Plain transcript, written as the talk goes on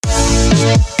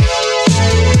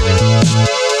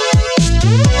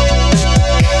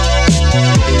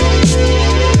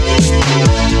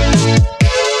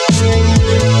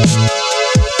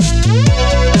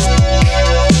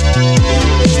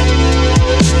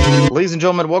Ladies and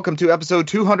gentlemen, welcome to episode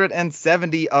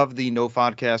 270 of the No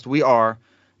Podcast. We are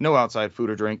No Outside Food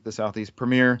or Drink, the Southeast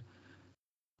premier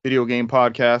video game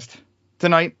podcast.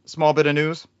 Tonight, small bit of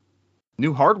news.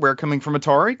 New hardware coming from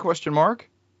Atari, ?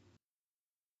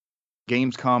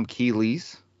 Gamescom key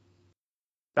lease.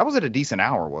 That was at a decent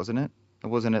hour, wasn't it? It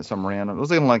wasn't at some random. It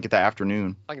was in like at the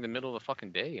afternoon. Like in the middle of the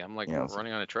fucking day. I'm like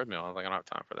running on a treadmill. I was like, I don't have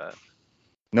time for that.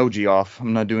 No G off.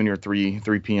 I'm not doing your 3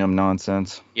 p.m.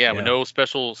 nonsense. Yeah, with no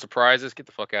special surprises. Get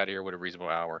the fuck out of here with a reasonable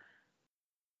hour.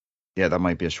 Yeah, that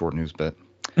might be a short news bit.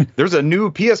 There's a new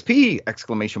PSP !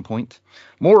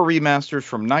 More remasters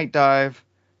from Night Dive,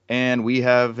 and we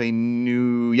have a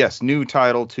new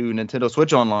title to Nintendo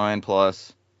Switch Online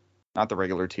Plus, not the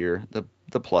regular tier,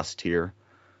 the Plus tier,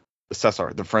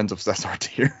 the Friends of Cesar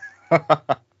tier.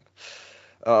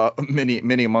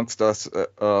 Many amongst us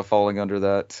falling under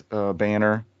that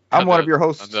banner. I'm one of your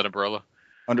hosts. Under that umbrella.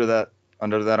 Under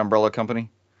that umbrella company.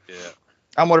 Yeah.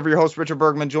 I'm one of your hosts, Richard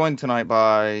Bergman, joined tonight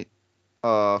by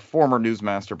former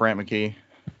newsmaster Brant McKee.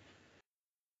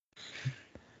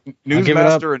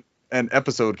 Newsmaster and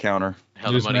episode counter.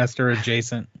 Newsmaster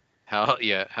adjacent. How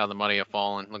the money have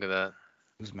fallen. Look at that.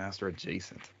 Newsmaster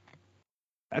adjacent.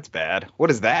 That's bad.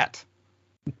 What is that?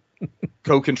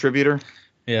 Co-contributor?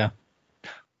 Yeah.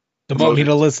 Promote me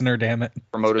to listener, damn it.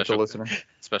 Promoted to listener.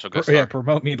 Special guest star. Yeah,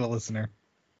 promote me to listener.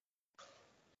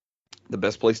 The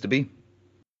best place to be.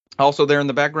 Also there in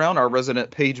the background, our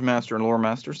resident page master and lore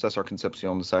master, Cesar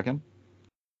Concepcion II.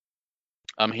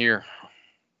 I'm here.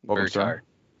 Welcome, very tired.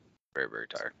 Very, very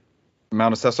tired. The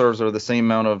amount of Cesars are the same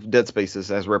amount of dead spaces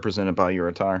as represented by your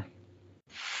attire.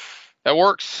 That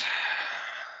works.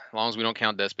 As long as we don't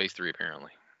count Dead Space 3,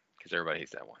 apparently. Because everybody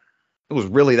hates that one. It was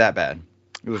really that bad.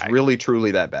 It was really, truly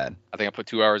that bad. I think I put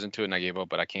 2 hours into it and I gave up,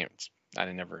 but I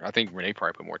think Renee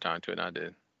probably put more time into it than I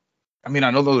did. I mean, I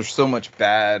know there's so much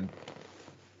bad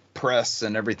press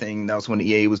and everything. That was when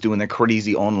EA was doing their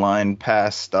crazy online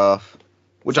pass stuff,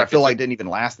 which I feel like didn't even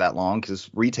last that long because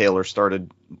retailers started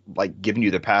like giving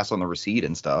you the pass on the receipt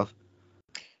and stuff.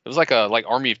 It was like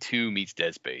Army of Two meets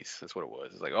Dead Space. That's what it was.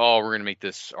 It's like, oh, we're gonna make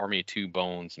this Army of Two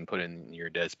bones and put it in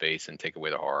your Dead Space and take away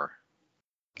the horror.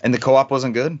 And the co-op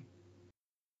wasn't good.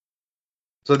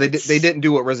 So they didn't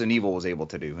do what Resident Evil was able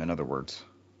to do. In other words,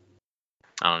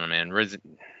 I don't know, man.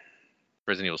 Resident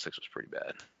Evil 6 was pretty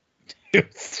bad. It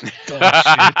was dog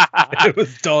shit. It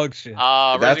was dog shit.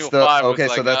 Resident Evil 5 was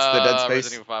so that's the Dead Space.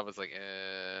 Resident Evil 5 was like,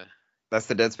 That's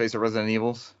the Dead Space of Resident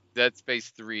Evils? Dead Space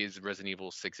 3 is Resident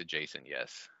Evil 6 adjacent,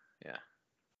 yes. Yeah.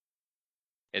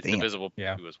 It's Damn. divisible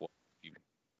yeah. as well. At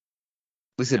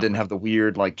least it didn't have the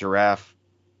weird like giraffe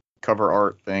cover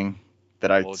art thing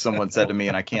that someone said to me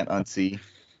and I can't unsee.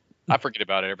 I forget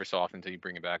about it every so often until you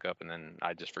bring it back up, and then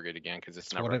I just forget again because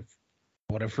it's not right.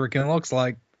 What it freaking looks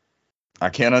like. I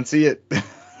can't unsee it.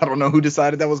 I don't know who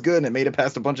decided that was good and it made it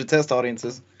past a bunch of test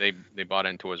audiences. They bought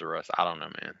in Toys R Us. I don't know,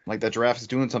 man. Like that giraffe is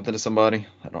doing something to somebody.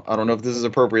 I don't know if this is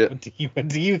appropriate. What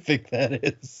do you think that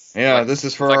is? Yeah, this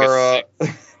is for our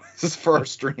this is for our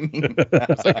streaming.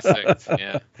 It's like a 6.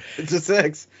 Yeah. It's a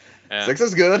 6. Yeah. 6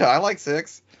 is good. I like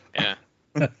 6. Yeah.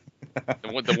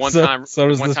 The one time. So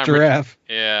does this giraffe.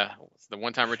 The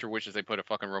one time Richard wishes they put a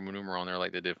fucking Roman numeral on there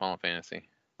like they did Final Fantasy.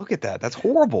 Look at that. That's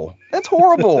horrible. That's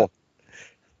horrible.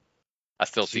 I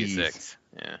still see 6.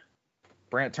 Yeah.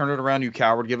 Brant, turn it around, you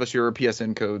coward. Give us your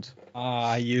PSN codes.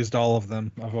 I used all of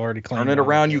them. I've already claimed. Turn it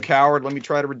around, you coward. Let me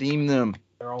try to redeem them.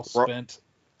 They're all spent.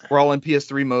 We're all in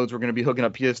PS3 modes. We're going to be hooking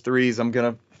up PS3s. I'm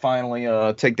going to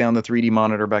finally take down the 3D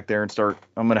monitor back there and start.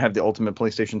 I'm going to have the ultimate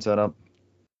PlayStation set up.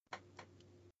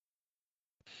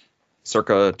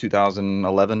 Circa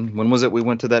 2011. When was it we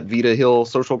went to that Vita Hill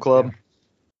Social Club? Yeah.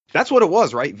 That's what it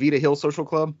was, right? Vita Hill Social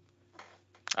Club?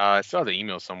 I saw the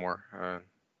email somewhere.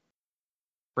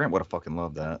 Brant would have fucking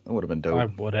loved that. That would have been dope. I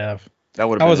would have. That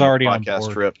would have been was already a on podcast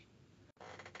board. trip.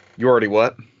 You already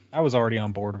what? I was already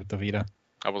on board with the Vita.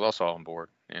 I was also on board,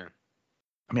 yeah.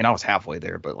 I mean, I was halfway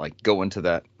there, but like going to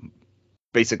that,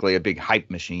 basically a big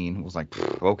hype machine was like,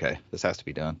 okay, this has to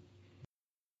be done.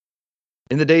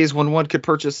 In the days when one could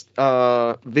purchase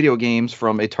video games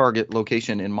from a Target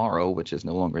location in Morrow, which is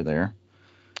no longer there.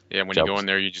 Yeah, when you go in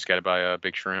there, you just got to buy a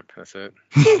big shrimp. That's it.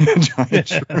 Giant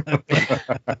shrimp.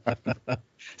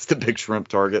 It's the big shrimp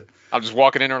Target. I'm just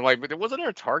walking in there like, but wasn't there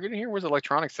a Target in here? Where's the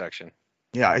electronics section?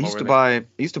 Yeah, I used to buy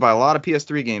a lot of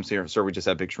PS3 games here, sir. We just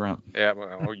had big shrimp. Yeah,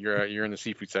 well, you're in the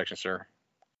seafood section, sir.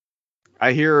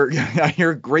 I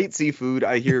hear great seafood.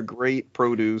 I hear great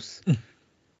produce.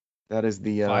 That is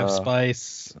the 5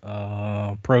 Spice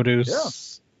produce.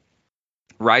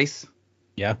 Yeah. Rice.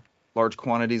 Yeah. Large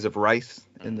quantities of rice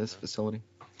in this facility.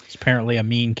 It's apparently a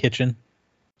mean kitchen,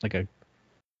 like a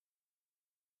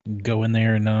Go in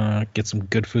there and get some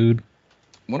good food.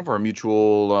 One of our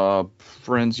mutual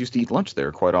friends used to eat lunch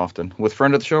there quite often with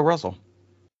friend of the show, Russell.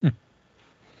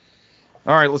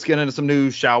 All right, let's get into some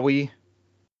news, shall we?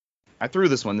 I threw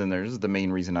this one in there. This is the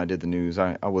main reason I did the news.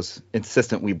 I was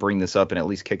insistent we bring this up and at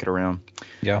least kick it around.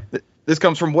 Yeah. This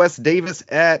comes from Wes Davis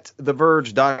at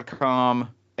TheVerge.com.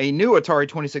 A new Atari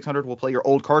 2600 will play your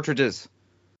old cartridges.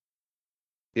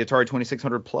 The Atari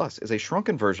 2600 Plus is a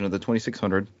shrunken version of the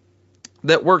 2600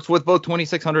 that works with both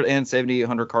 2600 and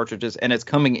 7800 cartridges, and it's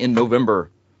coming in November.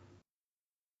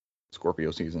 Scorpio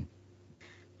season.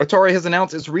 Atari has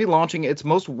announced it's relaunching its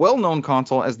most well-known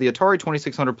console as the Atari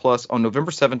 2600 Plus on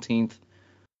November 17th.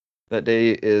 That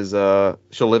day is,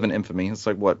 she'll live in infamy. It's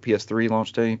like, what, PS3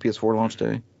 launch day? PS4 launch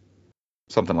day?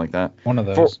 Something like that. One of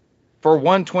those. For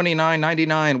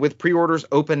 $129.99 with pre-orders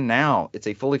open now. It's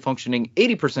a fully functioning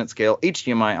 80% scale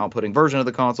HDMI outputting version of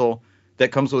the console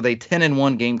that comes with a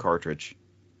 10-in-1 game cartridge.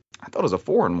 I thought it was a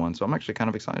 4-in-1, so I'm actually kind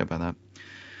of excited about that.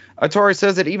 Atari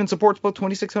says it even supports both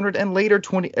 2600 and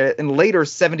later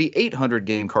 7800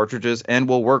 game cartridges and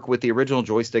will work with the original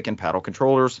joystick and paddle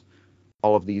controllers.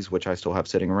 All of these, which I still have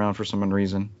sitting around for some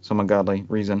ungodly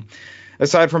reason.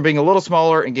 Aside from being a little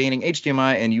smaller and gaining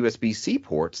HDMI and USB-C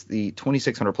ports, the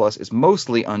 2600 Plus is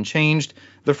mostly unchanged.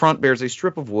 The front bears a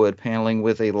strip of wood paneling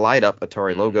with a light-up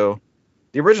Atari logo.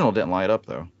 The original didn't light up,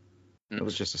 though. It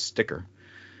was just a sticker.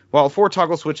 While 4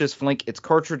 toggle switches flank its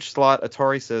cartridge slot,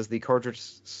 Atari says the cartridge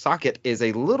socket is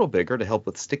a little bigger to help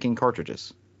with sticking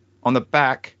cartridges. On the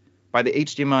back, by the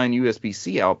HDMI and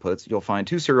USB-C outputs, you'll find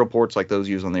 2 serial ports like those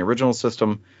used on the original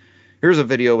system. Here's a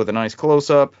video with a nice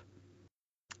close-up.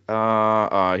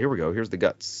 Here we go. Here's the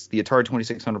guts. The Atari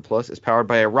 2600 Plus is powered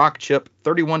by a Rockchip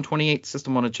 3128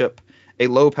 system on a chip, a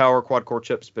low-power quad-core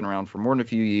chip. It's been around for more than a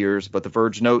few years, but The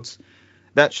Verge notes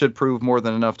that should prove more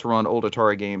than enough to run old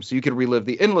Atari games, so you could relive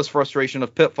the endless frustration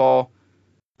of Pitfall.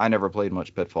 I never played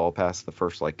much Pitfall past the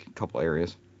first couple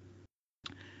areas.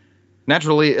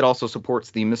 Naturally, it also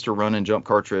supports the Mr. Run and Jump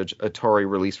cartridge Atari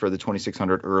released for the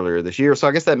 2600 earlier this year, so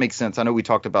I guess that makes sense. I know we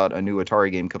talked about a new Atari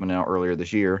game coming out earlier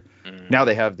this year. Now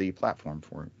they have the platform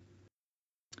for it.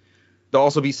 They'll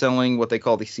also be selling what they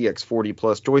call the CX40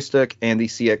 Plus joystick and the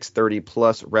CX30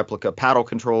 Plus replica paddle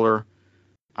controller.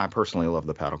 I personally love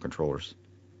the paddle controllers.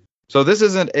 So this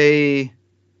isn't a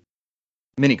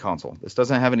mini console. This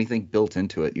doesn't have anything built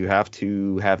into it. You have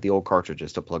to have the old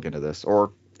cartridges to plug into this,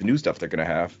 or the new stuff they're going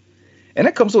to have. And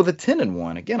it comes with a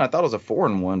 10-in-1. Again, I thought it was a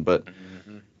 4-in-1, but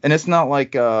and it's not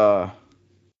like what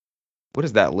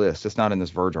is that list? It's not in this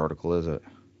Verge article, is it?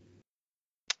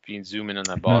 If you can zoom in on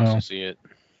that box, you'll see it.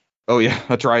 Oh yeah,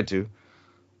 I tried to.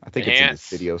 I think it's in this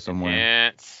video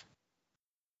somewhere.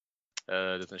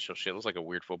 Doesn't show shit. It looks like a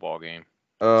weird football game.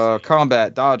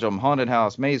 Combat, Dodge 'em, Haunted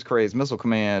House, Maze Craze, Missile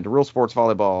Command, Real Sports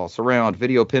Volleyball, Surround,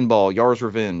 Video Pinball, Yar's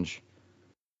Revenge.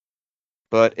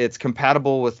 But it's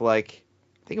compatible with I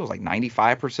think it was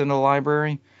 95% of the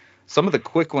library. Some of the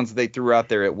quick ones they threw out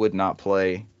there, it would not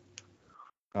play.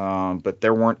 But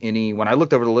there weren't any. When I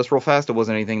looked over the list real fast, it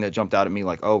wasn't anything that jumped out at me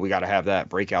like, oh, we got to have that.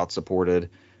 Breakout supported.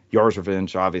 Yar's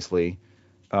Revenge, obviously.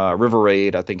 River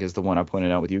Raid, I think, is the one I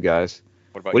pointed out with you guys.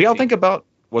 What do y'all think about?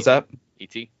 What's that?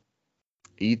 E.T.?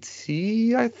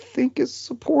 E.T., I think, is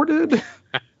supported.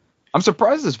 I'm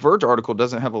surprised this Verge article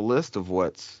doesn't have a list of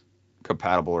what's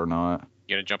compatible or not.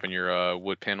 You gonna jump in your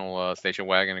wood panel station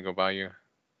wagon and go buy you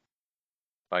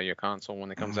a console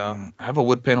when it comes out? I have a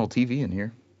wood panel TV in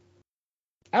here.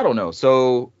 I don't know.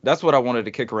 So that's what I wanted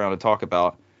to kick around and talk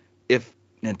about. If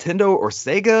Nintendo or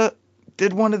Sega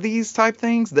did one of these type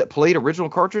things that played original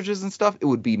cartridges and stuff, it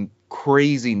would be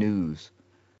crazy news.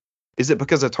 Is it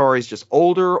because Atari's just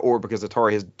older, or because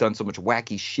Atari has done so much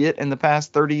wacky shit in the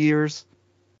past 30 years?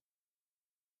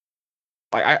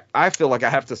 I feel like I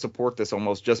have to support this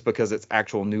almost just because it's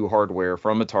actual new hardware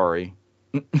from Atari.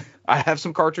 I have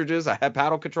some cartridges. I have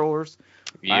paddle controllers.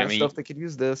 Yeah, I have stuff that could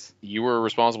use this. You were a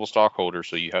responsible stockholder,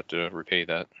 so you have to repay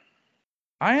that.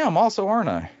 I am also, aren't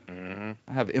I? Mm-hmm.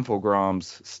 I have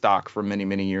Infograms stock from many,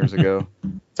 many years ago.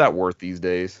 What's that worth these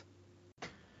days?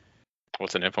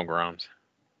 What's an Infogrames?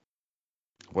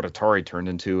 What Atari turned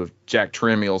into. If Jack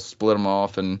Tramiel split them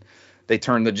off and they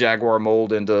turned the Jaguar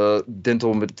mold into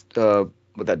dental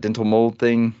mold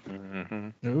thing.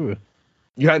 Mm-hmm. Ooh.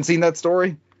 You hadn't seen that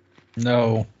story?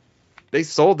 No. They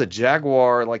sold the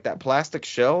Jaguar, that plastic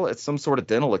shell. It's some sort of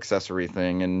dental accessory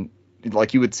thing. And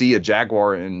you would see a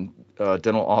Jaguar in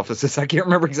dental offices. I can't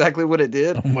remember exactly what it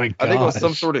did. Oh my god. I think it was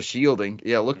some sort of shielding.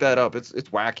 Yeah, look that up. It's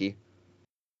wacky.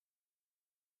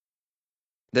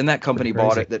 Then that company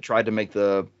bought it that tried to make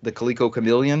the Coleco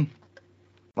Chameleon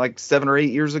 7 or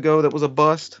 8 years ago. That was a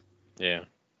bust. Yeah.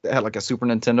 It had a Super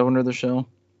Nintendo under the shell.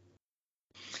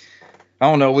 I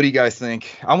don't know. What do you guys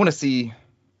think? I want to see.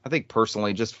 I think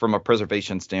personally, just from a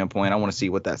preservation standpoint, I want to see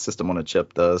what that system on a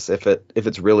chip does. If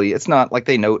it's really, it's not like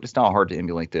they note, it's not hard to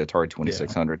emulate the Atari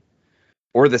 2600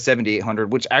 or the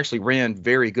 7800, which actually ran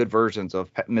very good versions of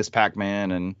Miss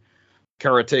Pac-Man and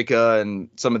Karateka and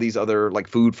some of these other like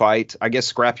Food Fight. I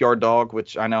guess Scrapyard Dog,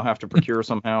 which I now have to procure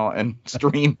somehow and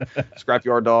stream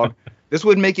Scrapyard Dog. This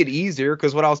would make it easier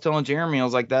because what I was telling Jeremy, I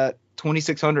was like that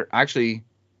 2600 actually.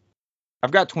 I've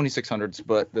got 2600s,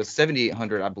 but the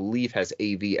 7800 I believe has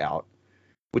AV out,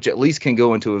 which at least can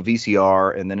go into a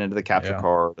VCR and then into the capture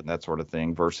card and that sort of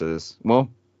thing. Versus,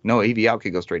 well, no, AV out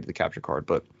could go straight to the capture card.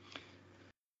 But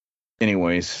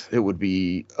anyways, it would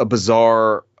be a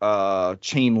bizarre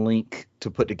chain link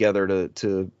to put together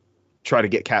to try to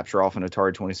get capture off an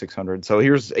Atari 2600. So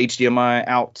here's HDMI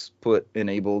output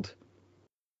enabled.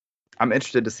 I'm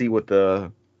interested to see what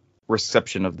the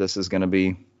reception of this is going to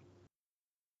be.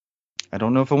 I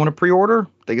don't know if I want to pre-order.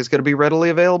 I think it's going to be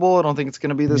readily available. I don't think it's going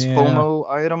to be this FOMO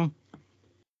item.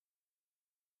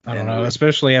 I don't know,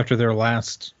 especially after their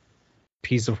last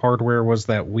piece of hardware was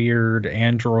that weird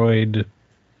Android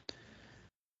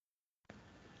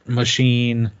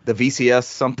machine. The VCS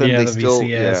something. Yeah, they the still,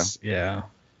 VCS. Yeah.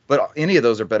 But any of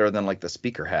those are better than like the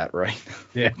speaker hat, right?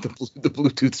 Yeah. the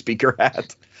Bluetooth speaker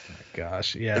hat. Oh my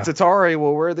gosh, yeah. It's Atari.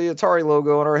 We'll wear the Atari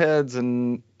logo on our heads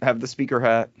and have the speaker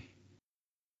hat.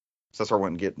 So that's where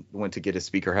I went to get his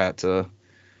speaker hat to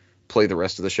play the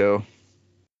rest of the show.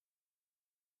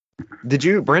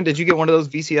 Brent, did you get one of those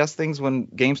VCS things when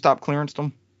GameStop clearanced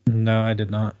them? No, I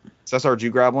did not. Cesar, did you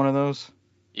grab one of those?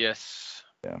 Yes.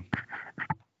 Yeah.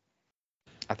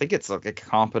 I think it's like a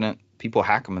competent, people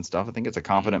hack them and stuff. I think it's a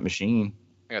competent machine.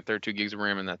 I got 32 gigs of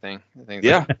RAM in that thing. I think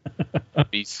yeah. A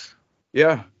beast.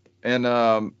 Yeah. And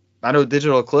I know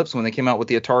Digital Eclipse, when they came out with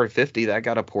the Atari 50, that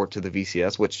got a port to the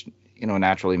VCS, which,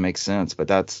 naturally makes sense. But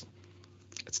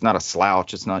it's not a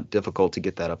slouch. It's not difficult to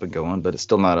get that up and going, but it's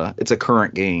still it's a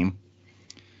current game.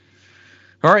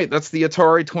 All right, that's the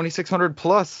Atari 2600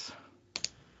 Plus.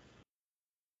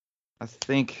 I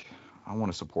think I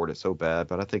want to support it so bad,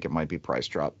 but I think it might be price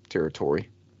drop territory.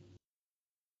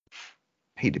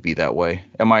 Hate to be that way.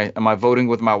 Am I voting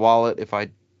with my wallet if I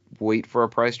wait for a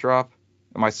price drop?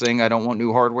 Am I saying I don't want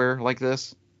new hardware like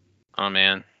this? Oh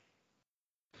man,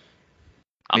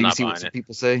 I'm Maybe not see buying what some it.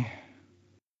 people say.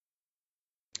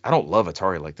 I don't love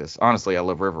Atari like this. Honestly, I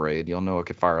love River Raid. Y'all know I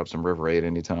could fire up some River Raid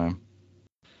anytime.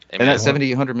 Hey, And man, that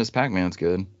 7800 Miss Pac-Man's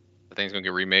good. the thing's gonna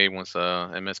get remade once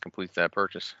MS completes that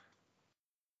purchase.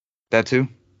 That too.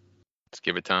 Just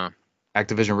give it time.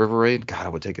 Activision River Raid. God, I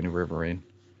would take a new River Raid.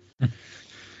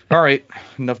 All right,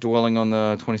 enough dwelling on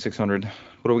the 2600.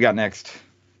 What do we got next?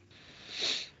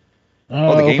 The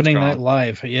Gamescom. opening night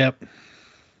live. Yep.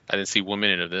 I didn't see 1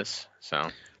 minute of this, so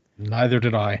Neither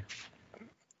did I.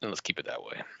 let's keep it that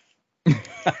way.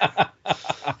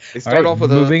 They start off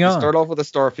with a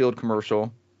Starfield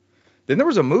commercial. Then there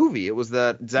was a movie. It was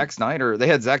that Zack Snyder. They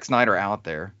had Zack Snyder out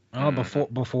there. Oh,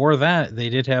 before that, they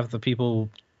did have the people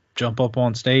jump up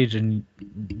on stage and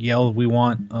yell, "We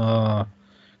want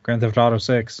Grand Theft Auto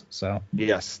 6." So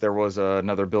Yes, there was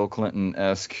another Bill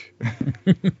Clinton-esque.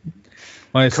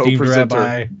 my esteemed Co-presenter.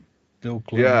 Rabbi Bill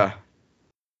Clinton. Yeah.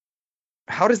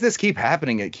 How does this keep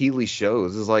happening at Keeley's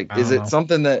shows? Is I it don't know.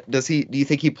 something that do you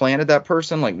think he planted that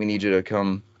person? Like, we need you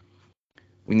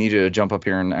to jump up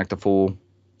here and act a fool,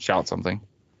 shout something.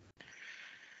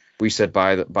 We said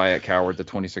buy at Coward the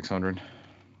 2600.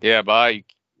 Yeah, bye.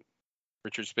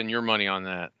 Richard, spend your money on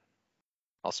that.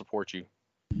 I'll support you.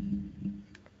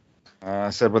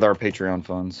 I said with our Patreon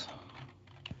funds.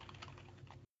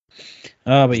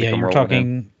 But Think yeah, I'm you're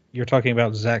rolling talking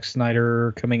about Zack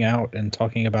Snyder coming out and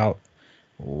talking about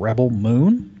Rebel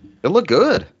Moon. It looked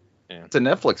good. Yeah. It's a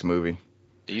Netflix movie.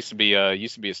 It used to be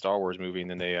a Star Wars movie, and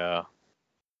then they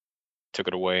took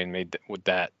it away and made with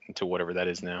that into whatever that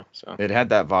is now. So. It had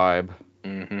that vibe.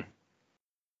 Mm-hmm.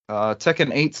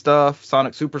 Tekken 8 stuff,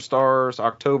 Sonic Superstars,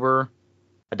 October.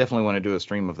 I definitely want to do a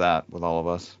stream of that with all of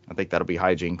us. I think that'll be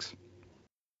hijinks.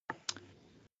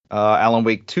 Alan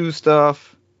Wake 2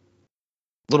 stuff.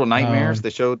 Little Nightmares.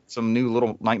 They showed some new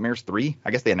Little Nightmares 3.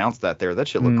 I guess they announced that there. That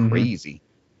shit looked crazy.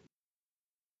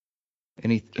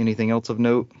 Anything else of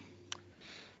note?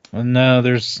 No,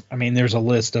 there's a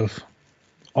list of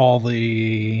all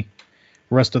the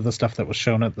rest of the stuff that was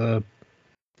shown at the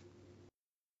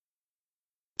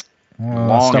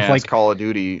Long stuff ass like Call of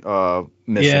Duty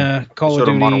mission. Yeah, Call They of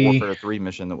showed a Modern Duty, Warfare 3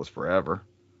 mission that was forever.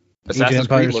 Age of Assassin's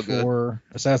Creed Empires looked good. 4,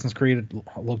 Assassin's Creed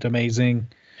looked amazing.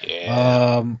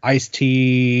 Yeah.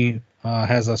 Ice-T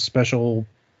has a special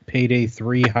Payday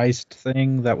 3 heist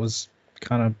thing that was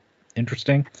kind of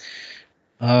interesting.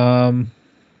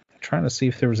 trying to see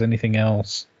if there was anything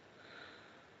else.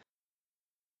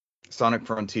 Sonic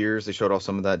Frontiers, they showed off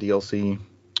some of that DLC.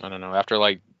 I don't know. After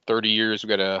like 30 years, we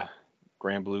got a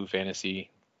Grand Blue Fantasy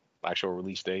actual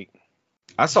release date.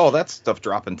 I saw that stuff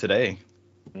dropping today.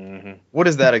 Mm-hmm. What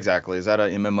is that exactly? Is that a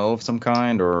MMO of some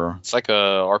kind, or It's like a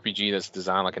RPG that's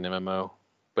designed like an MMO,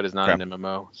 but it's not Okay. an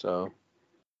MMO. So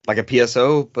like a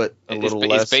PSO, but a it's, little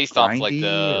less it's based off like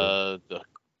grindy, or-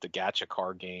 the gacha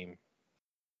card game,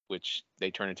 which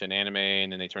they turn into an anime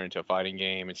and then they turn into a fighting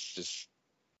game. It's just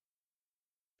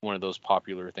one of those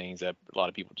popular things that a lot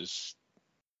of people just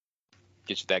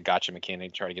get you that gacha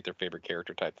mechanic, try to get their favorite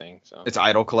character type thing. So It's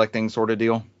idol collecting sort of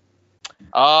deal.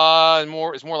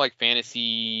 it's more like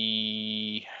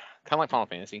fantasy, kind of like Final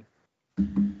Fantasy.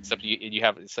 Except you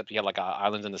have like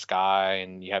islands in the sky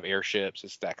and you have airships.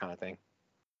 It's that kind of thing.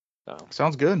 So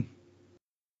Sounds good.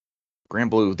 Grand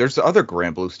Blue. There's other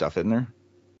Grand Blue stuff in there.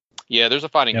 yeah, there's a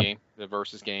fighting Yep. game, the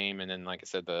versus game, and then like I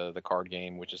said, the card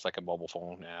game, which is like a mobile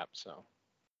phone app. So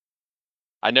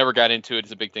I never got into it.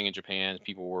 It's a big thing in Japan.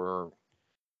 People were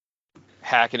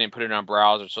hacking it and putting it on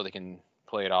browsers so they can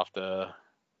play it off the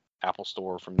Apple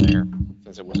Store from there,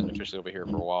 since it wasn't officially over here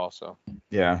for a while. So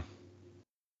Yeah.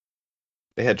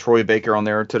 They had Troy Baker on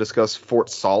there to discuss Fort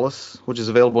Solace, which is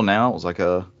available now. It was like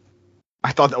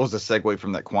I thought that was a segue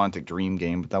from that Quantic Dream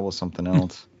game, but that was something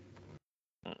else.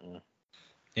 mm-mm.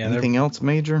 Yeah, Anything else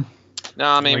major? No,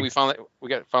 I mean Like- we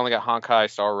finally got Honkai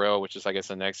Star Rail, which is I guess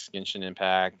the next Genshin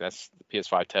Impact. That's the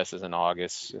PS5 test is in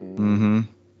August, and Mm-hmm.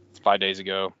 it's 5 days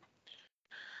ago.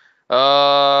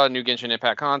 New Genshin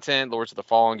Impact content. Lords of the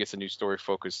Fallen gets a new story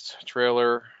focused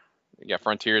trailer. You got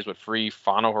Frontiers with free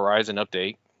Final Horizon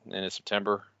update in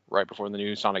September, right before the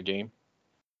new Sonic game.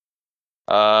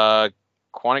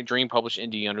 Quantic Dream published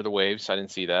indie Under the Waves. I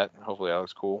didn't see that. Hopefully that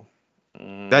looks cool.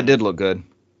 That did look good.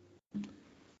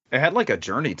 It had like a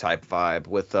Journey type vibe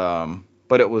with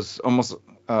but it was almost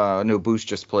no, Boost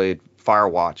just played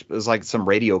Firewatch. It was like some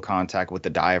radio contact with the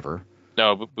diver.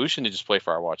 No, but Bushin didn't just play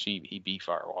Firewatch. He beat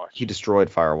Firewatch. He destroyed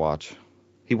Firewatch.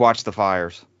 He watched the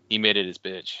fires. He made it his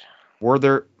bitch. Were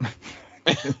there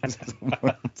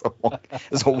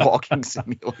it's a walking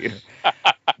simulator.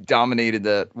 Dominated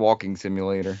that walking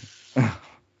simulator.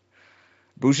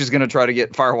 Bush is gonna try to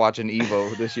get Firewatch and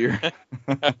Evo this year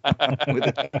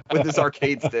with this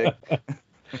arcade stick.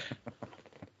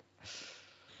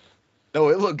 No,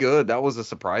 it looked good. That was a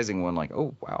surprising one. Like,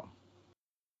 oh wow.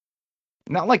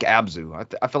 Not like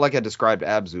Abzu. I feel like I described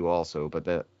Abzu also, but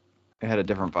that it had a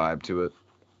different vibe to it.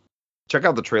 Check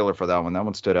out the trailer for that one. That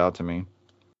one stood out to me.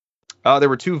 There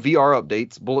were 2 VR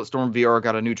updates. Bulletstorm VR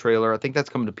got a new trailer. I think that's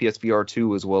coming to PSVR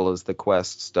 2 as well as the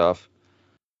Quest stuff.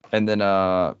 And then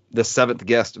the Seventh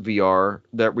Guest VR,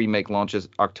 that remake launches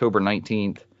October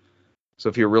 19th. So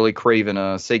if you're really craving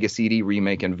a Sega CD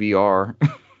remake in VR,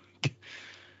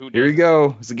 here you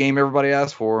go. It's a game everybody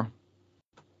asked for.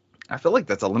 I feel like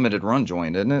that's a limited run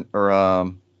joint, isn't it?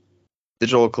 Or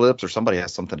Digital Eclipse, or somebody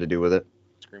has something to do with it.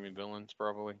 Screaming Villains,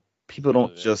 probably. People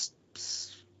don't just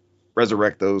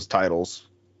resurrect those titles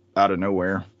out of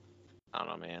nowhere. I don't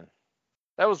know, man.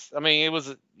 That was, I mean, it was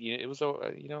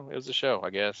a show, I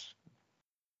guess.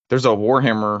 There's a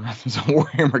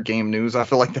Warhammer game news. I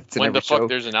feel like that's in When every the fuck show.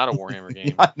 there's not a Warhammer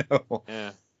game? I know.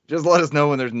 Yeah. Just let us know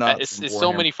when there's not. It's some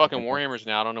so many Warhammer. fucking Warhammers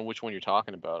now. I don't know which one you're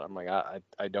talking about. I'm like,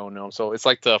 I don't know. So it's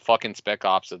like the fucking Spec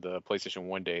Ops of the PlayStation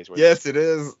 1 days. Where Yes, it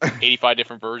is. there's 85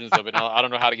 different versions of it. I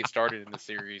don't know how to get started in the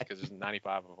series because there's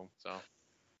 95 of them. So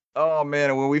Oh man,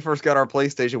 and when we first got our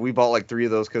PlayStation, we bought like 3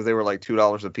 of those because they were like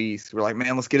 $2 a piece. We're like,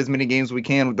 man, let's get as many games as we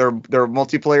can. They're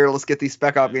multiplayer. Let's get these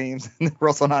Spec Op games. And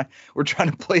Russell and I, we're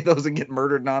trying to play those and get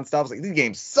murdered nonstop. I was like, these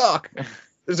games suck.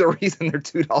 There's a reason they're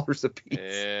 $2 a piece.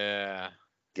 yeah,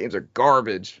 Games are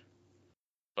garbage.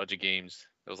 budget games.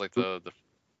 It was like the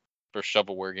first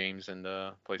shovelware games in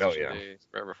the PlayStation yeah. days,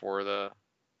 right before the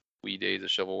Wii days of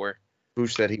shovelware.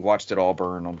 Bush said he watched it all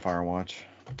burn on Firewatch.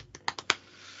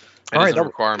 That All is right, a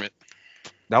requirement.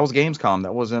 That was Gamescom.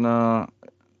 That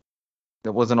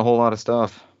wasn't a whole lot of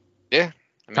stuff. Yeah,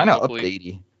 I mean, Kind of hopefully-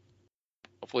 updatey.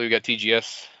 Hopefully we got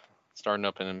TGS starting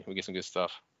up and we get some good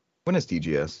stuff. When is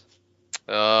TGS?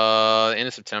 End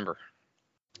of September.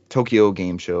 Tokyo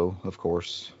Game Show, of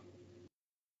course.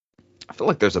 I feel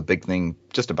like there's a big thing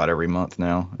just about every month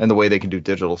now, and the way they can do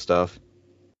digital stuff.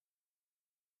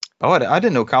 Oh, I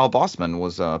didn't know Kyle Bossman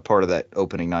was part of that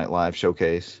opening night live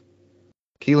showcase.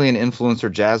 Keelian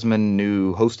influencer Jasmine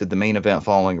New hosted the main event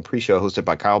following a pre-show hosted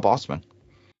by Kyle Bossman.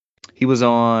 He was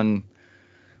on,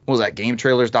 what was that,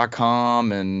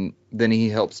 GameTrailers.com, and then he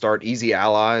helped start Easy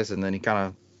Allies, and then he kind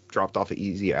of dropped off of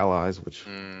Easy Allies, which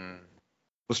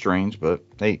was strange, but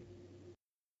hey.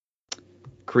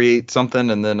 create something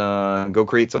and then go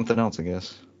create something else, I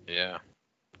guess. Yeah.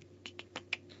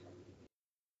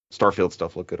 Starfield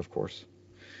stuff look good, of course.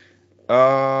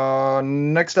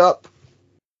 Next up,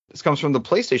 this comes from the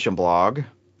PlayStation blog.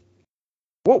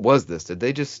 What was this? Did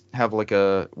they just have like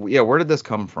a... Yeah, where did this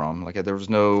come from? Like, there was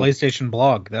no... PlayStation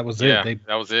blog. That was Yeah, it.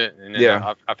 that was it. And then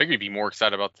Yeah. I figured you'd be more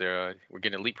excited about we're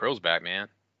getting Elite Pros back, man.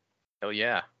 Hell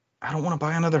yeah. I don't want to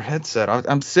buy another headset.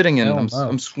 I'm sitting in...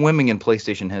 I'm swimming in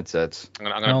PlayStation headsets. I'm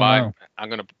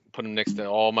gonna put them next to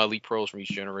all my Elite Pros from each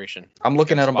generation. I'm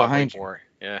looking at them behind you.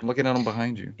 Yeah. I'm looking at them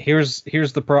behind you. Here's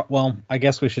the well, I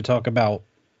guess we should talk about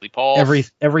Elite Pulse,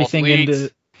 everything Pulse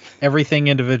into everything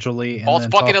individually, and Pulse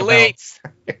then fucking talk Elites.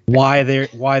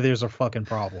 about why there's a fucking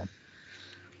problem.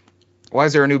 Why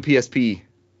is there a new PSP?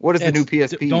 What is the new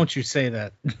PSP? Don't you say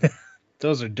that.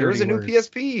 Those are dirty There's a new words.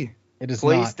 PSP. It is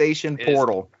PlayStation not.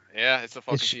 Portal. Yeah, it's a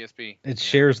fucking PSP. It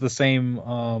shares the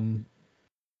same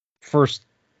first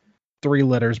three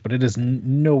letters, but it is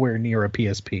nowhere near a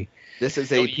PSP. This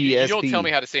is a PSP. You don't tell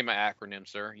me how to say my acronym,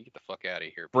 sir. You get the fuck out of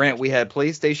here. Brant, we had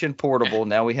PlayStation Portable.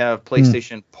 Now we have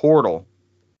PlayStation Portal.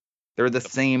 They're the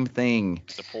same thing.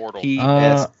 The Portal.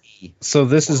 PSP. So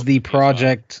this is the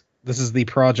project. This is the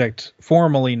project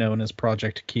formerly known as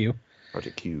Project Q.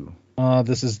 Project Q.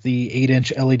 This is the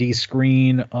 8-inch LED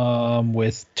screen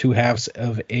with two halves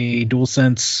of a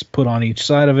DualSense put on each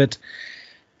side of it.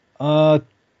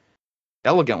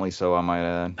 Elegantly so, I might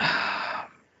add.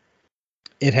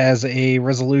 It has a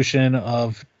resolution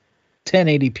of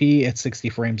 1080p at 60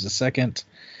 frames a second.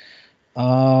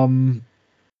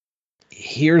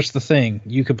 Here's the thing.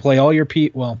 You could play all your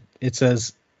it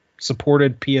says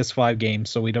supported PS5 games,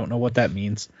 so we don't know what that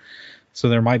means. So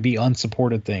there might be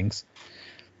unsupported things.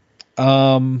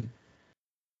 Like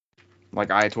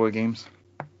iToy games?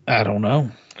 I don't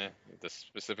know. Yeah,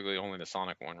 specifically only the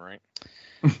Sonic one, right?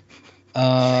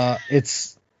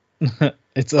 It's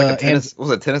it's like a tennis.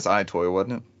 Was it tennis iToy,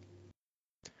 wasn't it?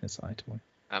 It's iToy.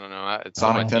 I don't know. It's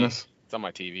Sonic Tennis. It's on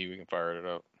my TV. We can fire it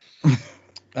up.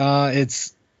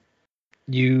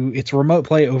 It's remote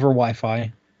play over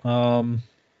Wi-Fi. And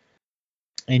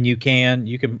you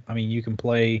can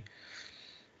play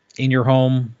in your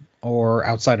home or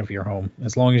outside of your home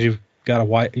as long as you've got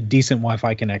a decent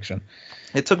Wi-Fi connection.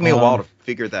 It took me a while to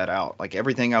figure that out. Like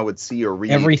everything I would see or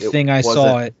read, everything I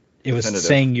saw, it was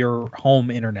saying your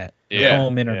home internet. Yeah.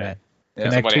 Home internet. Yeah.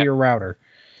 Connect to your router.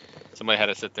 Somebody had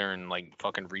to sit there and like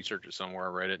fucking research it somewhere,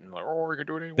 read it, and like, we can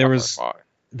do it There anymore. was.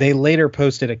 They later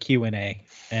posted a Q&A,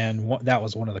 and that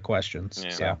was one of the questions.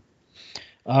 Yeah.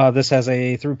 So, this has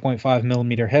a 3.5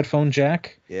 millimeter headphone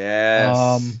jack.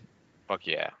 Yes. Fuck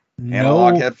yeah.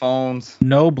 Analog headphones.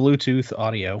 No Bluetooth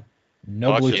audio.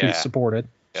 No Fuck Bluetooth yeah. supported.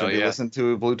 Should be listen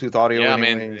to Bluetooth audio. Yeah,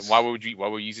 anyways. man. Why would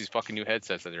you use these fucking new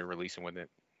headsets that they're releasing with it?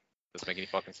 Doesn't make any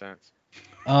fucking sense.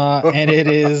 And it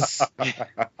is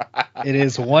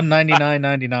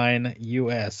 $199.99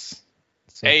 US.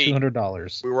 So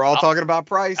 $200. We were all talking about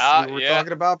price.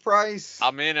 Talking about price.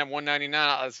 I'm in at $199.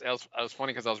 I was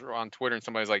funny because I was on Twitter and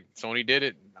somebody's like, Sony did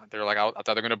it. They're like, I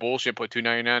thought they're gonna bullshit, put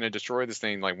 $299 and destroy this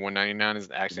thing. Like $199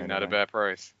 is actually not a bad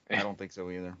price. I don't think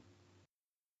so either.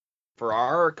 For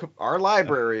our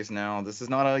libraries now, this is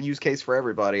not a use case for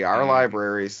everybody. Our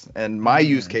libraries and my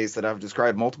use case that I've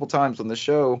described multiple times on this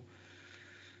show.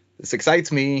 This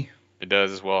excites me. It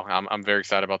does as well. I'm very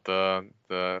excited about the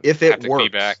if it works.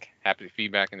 Haptic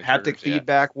feedback and the haptic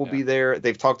feedback will be there.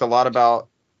 They've talked a lot about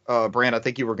Brand. I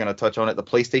think you were going to touch on it. The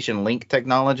PlayStation Link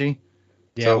technology.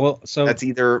 Yeah, so that's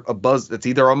either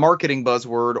a marketing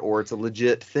buzzword or it's a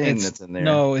legit thing that's in there.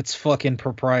 No, it's fucking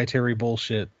proprietary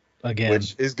bullshit again.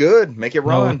 Which is good. Make it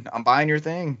run. I'm buying your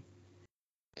thing.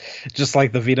 Just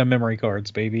like the Vita memory cards,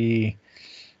 baby.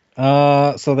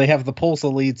 So they have the Pulse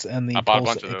Elites and the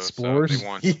Pulse Explorers.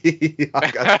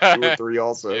 I got 2 or 3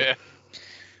 also. Yeah.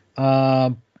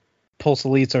 Pulse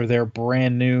Elites are their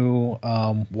brand new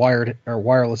wired or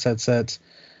wireless headsets.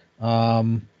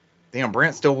 Damn,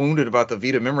 Brant's still wounded about the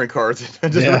Vita memory cards. I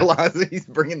just realized that he's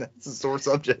bringing that as a sore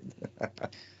subject.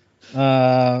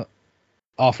 Offers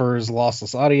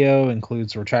lossless audio,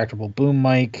 includes retractable boom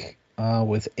mic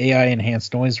with AI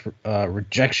enhanced noise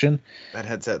rejection. That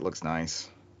headset looks nice.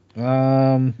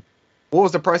 What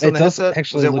was the price on the headset?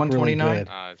 Actually, was it $129? Really it's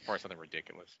probably something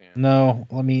ridiculous. Yeah. No,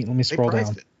 let me scroll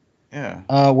down. It. Yeah.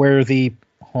 Hold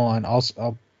on,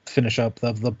 I'll finish up.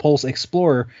 The Pulse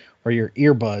Explorer are your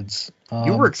earbuds.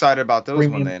 You were excited about those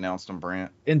when they announced them,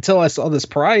 Brant. Until I saw this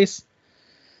price.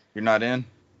 You're not in?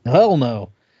 Hell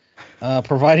no.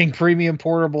 Providing premium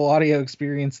portable audio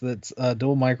experience that's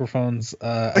dual microphones.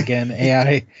 Again,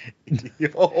 AI. Yo,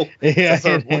 what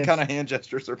kind of hand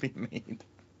gestures are being made?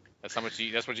 That's how much.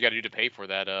 That's what you got to do to pay for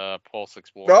that Pulse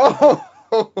Explorer. Oh,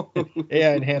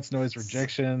 Yeah, enhanced noise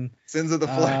rejection. Sins of the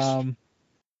flesh.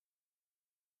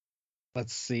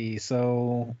 Let's see.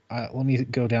 So let me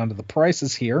go down to the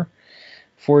prices here.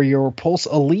 For your Pulse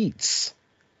Elites,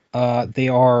 they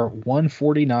are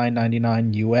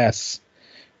 $149.99 US,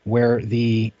 where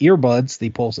the earbuds, the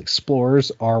Pulse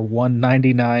Explorers, are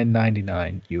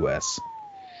 $199.99 US.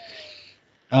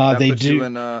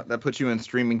 That puts you in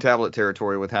streaming tablet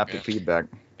territory with haptic feedback.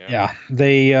 Yeah,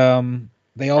 they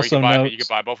also know you could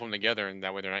buy both of them together, and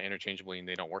that way they're not interchangeably and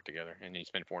they don't work together, and you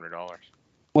spend $400.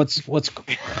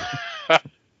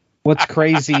 What's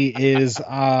crazy is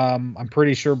I'm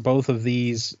pretty sure both of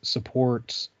these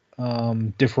support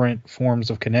different forms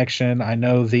of connection. I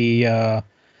know the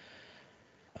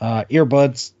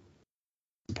earbuds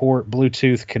support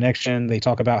Bluetooth connection. They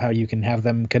talk about how you can have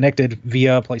them connected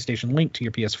via PlayStation Link to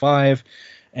your PS5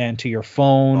 and to your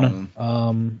phone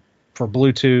for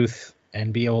Bluetooth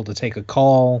and be able to take a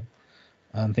call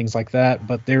and things like that.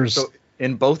 But so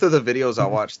in both of the videos I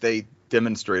watched, they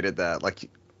demonstrated that. Like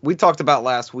we talked about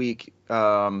last week,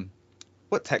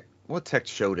 what tech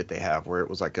show did they have where it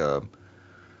was like it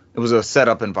was a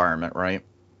setup environment, right?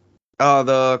 It was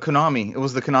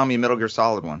the Konami Metal Gear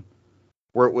Solid one,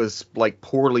 where it was like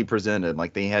poorly presented,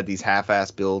 like they had these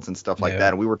half-ass builds and stuff like that.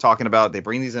 And we were talking about they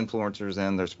bring these influencers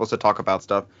in, they're supposed to talk about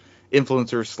stuff,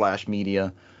 influencers /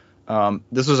 media.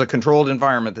 This was a controlled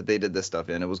environment that they did this stuff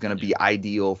in. It was going to be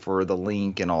ideal for the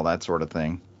Link and all that sort of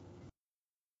thing.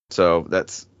 So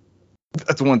that's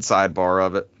one sidebar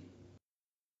of it.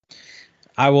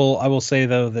 I will say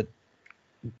though that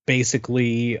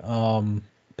basically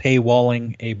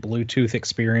paywalling a Bluetooth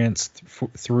experience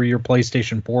through your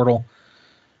PlayStation Portal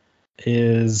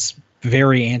is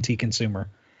very anti-consumer.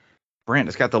 Brand,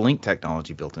 it's got the Link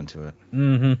technology built into it.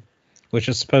 Mm-hmm. Which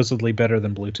is supposedly better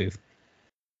than Bluetooth.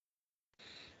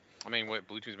 I mean,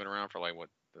 Bluetooth's been around for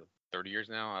 30 years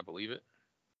now, I believe it.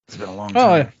 It's been a long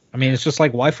time. I mean, it's just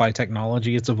like Wi-Fi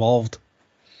technology. It's evolved.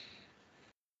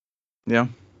 Yeah.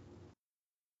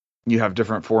 You have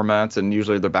different formats, and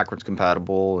usually they're backwards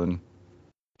compatible. And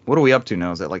what are we up to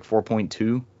now? Is that like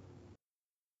 4.2?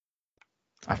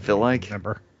 I feel like.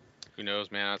 Remember. Who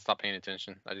knows, man? I stopped paying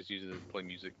attention. I just use it to play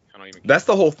music. I don't even care. That's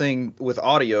the whole thing with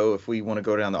audio, if we want to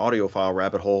go down the audiophile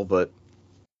rabbit hole, but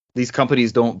these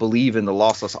companies don't believe in the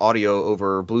lossless audio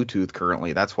over Bluetooth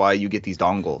currently. That's why you get these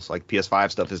dongles. Like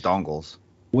PS5 stuff is dongles.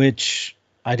 Which,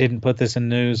 I didn't put this in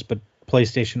news, but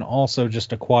PlayStation also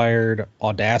just acquired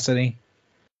Audacity,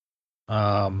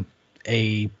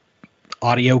 a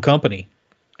audio company,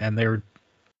 and they're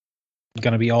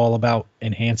going to be all about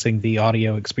enhancing the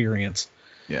audio experience.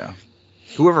 Yeah.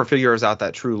 Whoever figures out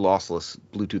that true lossless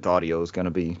Bluetooth audio is going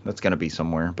to be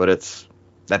somewhere, but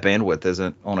that bandwidth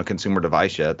isn't on a consumer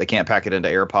device yet. They can't pack it into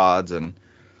AirPods and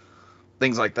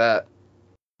things like that.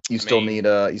 You still need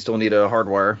a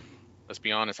hardwire. Let's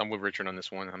be honest, I'm with Richard on this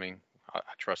one. I mean, I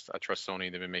trust Sony.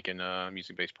 They've been making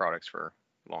music-based products for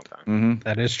a long time. Mm-hmm.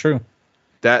 That is true.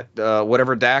 That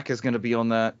whatever DAC is going to be on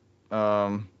that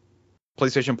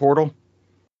PlayStation Portal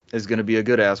is going to be a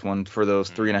good ass one for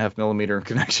those 3.5 millimeter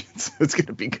connections. It's going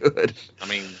to be good. I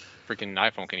mean, freaking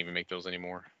iPhone can't even make those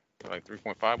anymore. They're like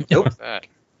 3.5. Nope. What's that?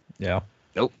 Yeah.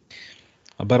 Nope.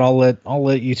 But I'll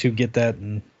let you two get that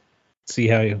and see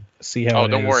how it Oh,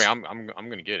 don't worry. I'm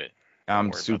gonna get it.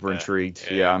 I'm super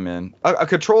intrigued. Yeah, I'm in. A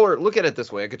controller. Look at it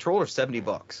this way: a controller,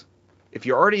 $70. If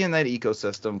you're already in that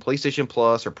ecosystem, PlayStation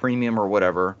Plus or Premium or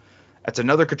whatever, that's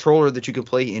another controller that you can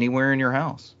play anywhere in your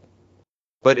house.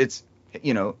 But it's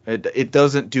it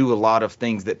doesn't do a lot of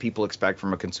things that people expect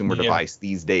from a consumer device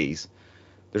these days.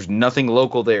 There's nothing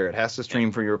local there. It has to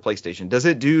stream from your PlayStation. Does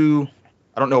it do?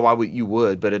 I don't know why you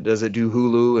would, but does it do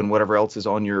Hulu and whatever else is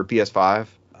on your PS5?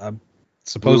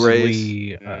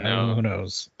 Supposedly, no. Who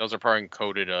knows? Those are probably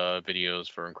encoded videos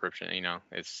for encryption.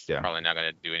 It's probably not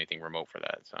going to do anything remote for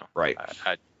that. So right,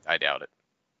 I doubt it.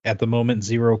 At the moment,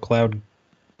 zero cloud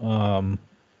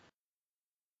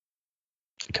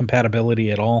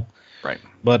compatibility at all. Right,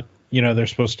 but they're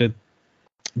supposed to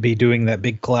be doing that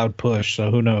big cloud push. So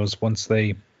who knows? Once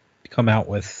they come out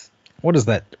with what was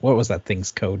that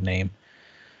thing's code name?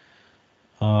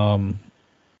 I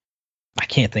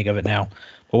can't think of it now,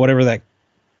 but whatever that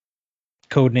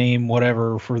code name,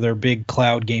 whatever for their big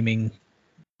cloud gaming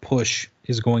push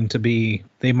is going to be,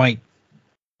 they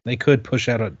could push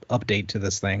out an update to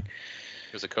this thing.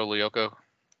 Is it Code Lyoko?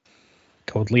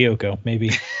 Code Lyoko,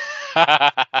 maybe.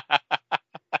 I'll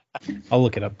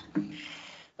look it up.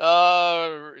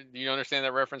 Do you understand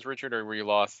that reference, Richard, or were you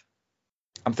lost?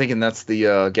 I'm thinking that's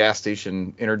the gas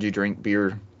station energy drink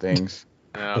beer things.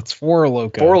 Yeah. It's Four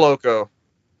Loko. Four Loko.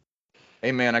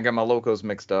 Hey man, I got my locos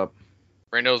mixed up.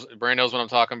 Brand knows what I'm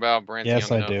talking about. Brand's Yes,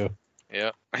 young I enough. do.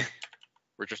 Yep.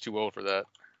 Richard's too old for that.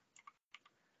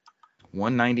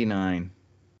 $199.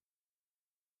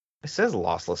 It says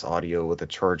lossless audio with a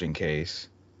charging case.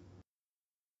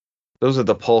 Those are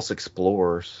the Pulse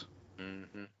Explorers.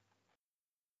 Mm-hmm.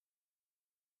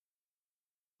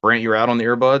 Brant, you were out on the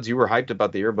earbuds. You were hyped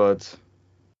about the earbuds.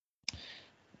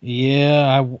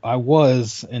 Yeah, I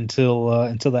was until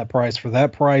that price. For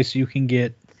that price, you can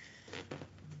get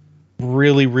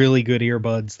really, really good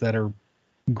earbuds that are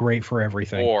great for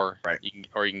everything. Or Right. you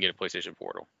can get a PlayStation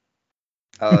Portal.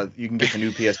 You can get the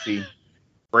new PSP.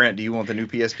 Brant, do you want the new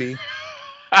PSP?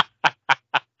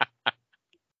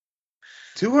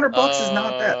 $200 is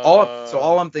not bad.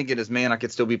 All I'm thinking is, man, I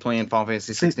could still be playing Final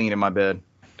Fantasy 16 in my bed.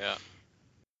 Yeah.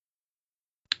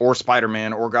 Or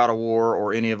Spider-Man, or God of War,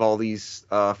 or any of all these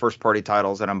first-party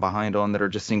titles that I'm behind on that are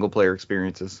just single-player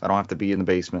experiences. I don't have to be in the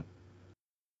basement.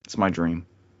 It's my dream.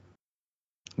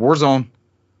 Warzone.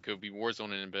 Could be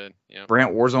Warzone in bed. Yeah.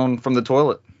 Brant, Warzone from the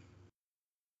toilet.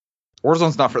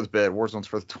 Warzone's not for the bed. Warzone's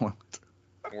for the toilet.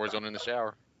 Warzone in the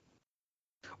shower.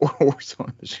 Or Warzone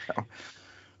in the shower.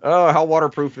 Oh, how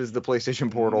waterproof is the PlayStation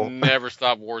Portal? Never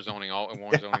stop Warzoning.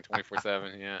 Warzoning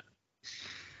 24/7. Yeah.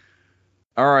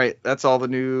 All right, that's all the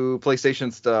new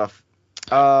PlayStation stuff.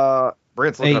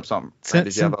 Brant's looking up something. Brant,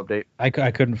 did you have an update? I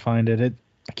couldn't find it.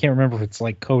 I can't remember if it's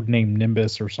like codename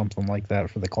Nimbus or something like that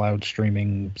for the cloud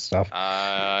streaming stuff.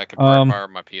 I could fire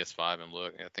my PS5 and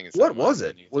look. I think it's. What was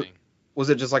it? Was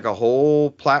it just like a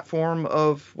whole platform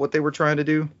of what they were trying to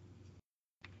do?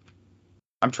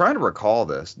 I'm trying to recall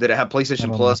this. Did it have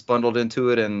PlayStation Plus bundled into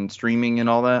it and streaming and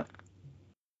all that?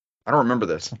 I don't remember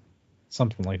this.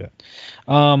 Something like that.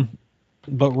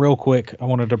 But real quick, I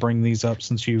wanted to bring these up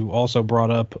since you also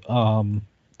brought up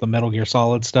the Metal Gear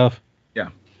Solid stuff. Yeah.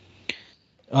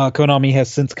 Konami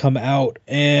has since come out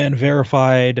and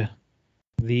verified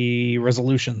the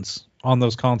resolutions on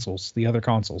those consoles, the other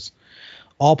consoles.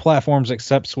 All platforms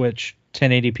except Switch,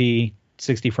 1080p,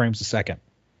 60 frames a second.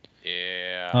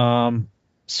 Yeah.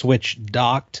 Switch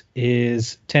docked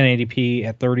is 1080p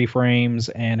at 30 frames,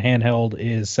 and handheld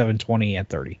is 720 at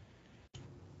 30.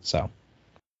 So,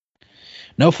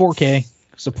 no 4K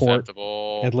support,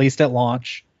 acceptable. at least at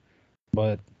launch.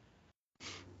 But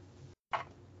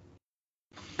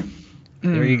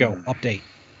there you go, update.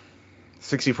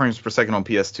 60 frames per second on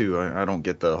PS2. I don't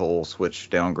get the whole Switch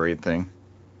downgrade thing.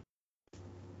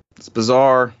 It's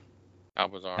bizarre. How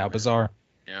bizarre. How bizarre.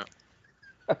 Yeah.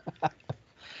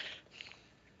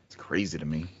 It's crazy to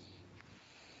me.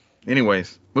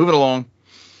 Anyways, moving along.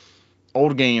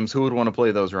 Old games. Who would want to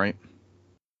play those, right?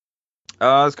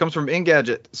 This comes from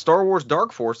Engadget. Star Wars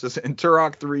Dark Forces and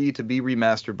Turok 3 to be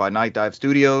remastered by Night Dive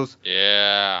Studios.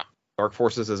 Yeah. Dark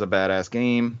Forces is a badass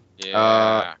game.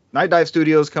 Yeah. Night Dive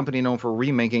Studios, company known for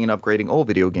remaking and upgrading old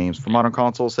video games for modern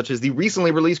consoles, such as the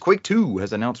recently released Quake 2,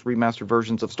 has announced remastered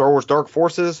versions of Star Wars Dark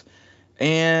Forces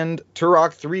and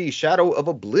Turok 3 Shadow of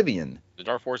Oblivion. The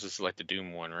Dark Forces is like the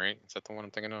Doom one, right? Is that the one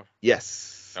I'm thinking of?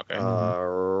 Yes. Okay.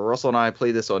 Russell and I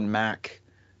played this on Mac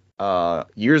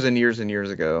years and years and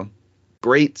years ago.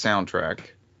 Great soundtrack.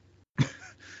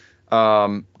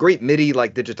 Great MIDI,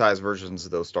 like digitized versions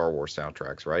of those Star Wars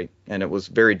soundtracks, right? And it was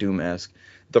very Doom-esque.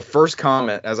 The first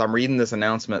comment, as I'm reading this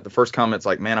announcement, the first comment's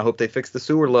like, man, I hope they fix the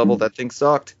sewer level. That thing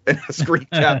sucked. And I screen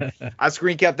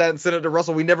capped that and sent it to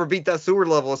Russell. We never beat that sewer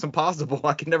level. It's impossible.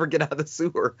 I can never get out of the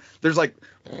sewer. There's like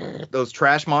those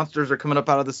trash monsters are coming up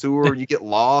out of the sewer. You get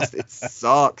lost. It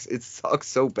sucks. It sucks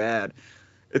so bad.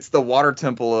 It's the water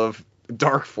temple of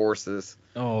Dark Forces.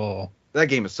 Oh. That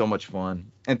game is so much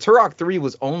fun. And Turok 3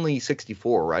 was only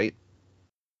 64, right?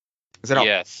 Is that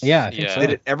yes. Yeah, I think so. Did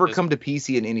it ever come to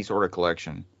PC in any sort of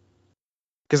collection?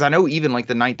 Because I know even like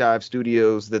the Night Dive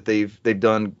Studios that they've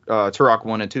done Turok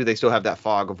 1 and 2, they still have that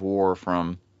Fog of War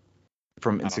from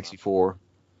N64.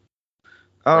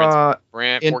 Brant,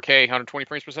 4K, 120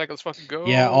 frames per second. Let's fucking go.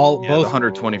 Yeah, both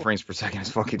 120 frames per second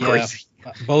is fucking crazy.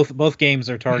 Both games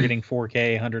are targeting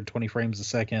 4K, 120 frames a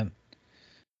second.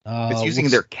 It's using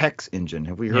their Kex engine.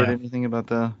 Have we heard anything about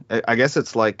the? I guess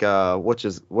it's like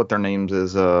what their names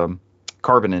is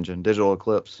Carbon Engine, Digital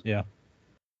Eclipse. Yeah.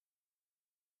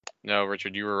 No,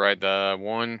 Richard, you were right. The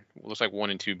looks like 1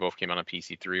 and 2 both came out on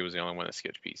PC. 3 was the only one that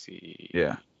skipped PC.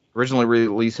 Yeah. Originally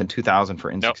released in 2000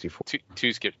 for N64. Nope,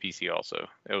 2 skipped PC also.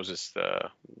 It was just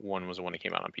 1 was the one that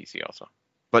came out on PC also.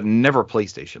 But never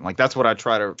PlayStation. Like that's what I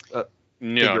try to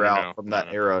figure out from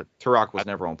that era. Turok was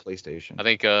never on PlayStation. I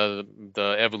think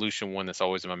the Evolution one that's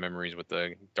always in my memories with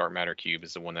the Dark Matter Cube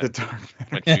is the one that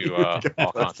went to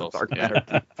all consoles. Dark Matter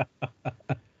Cube.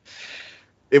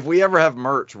 If we ever have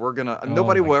merch, we're gonna.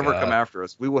 Nobody my will ever God. come after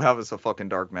us. We will have us a fucking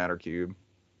dark matter cube.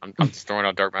 I'm just throwing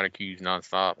out dark matter cubes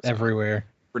nonstop. So. Everywhere.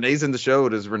 Renee's in the show.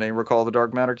 Does Renee recall the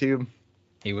dark matter cube?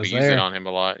 He We was use it there. on him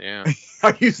a lot, yeah.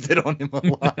 I used it on him a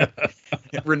lot.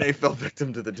 Renee fell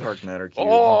victim to the dark matter cube.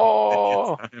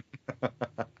 Oh!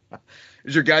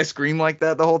 Did your guy scream like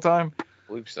that the whole time? I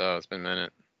believe so. It's been a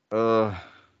minute. Uh, I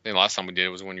think the last time we did it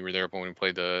was when you were there when we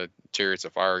played the Chariots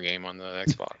of Fire game on the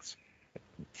Xbox.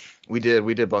 we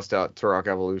did bust out Turok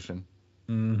Evolution,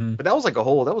 Mm-hmm. but that was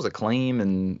Acclaim,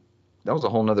 and that was a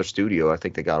whole nother studio. I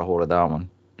think they got a hold of that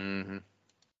one. Mm-hmm.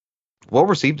 Well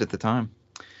received at the time.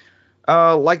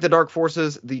 Like the Dark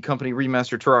Forces, the company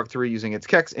remastered Turok 3 using its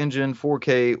Kex engine,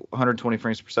 4K, 120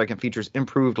 frames per second, features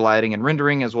improved lighting and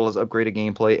rendering, as well as upgraded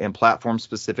gameplay and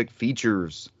platform-specific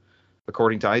features.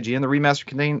 According to IGN, the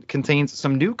remaster contains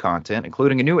some new content,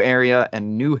 including a new area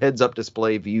and new heads-up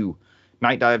display view.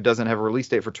 Night Dive doesn't have a release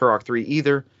date for Turok 3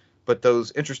 either, but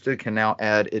those interested can now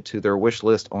add it to their wish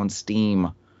list on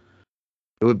Steam.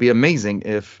 It would be amazing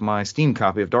if my Steam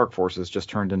copy of Dark Forces just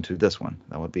turned into this one.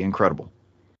 That would be incredible.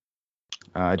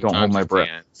 I don't hold my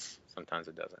breath. Sometimes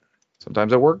it doesn't.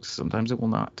 Sometimes it works. Sometimes it will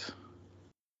not.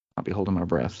 I'll be holding my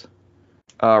breath.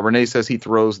 Renee says he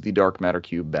throws the dark matter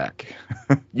cube back.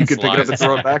 You could pick it up and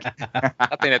throw it back.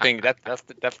 I think that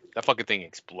fucking thing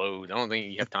explodes. I don't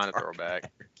think you have time to throw it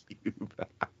back.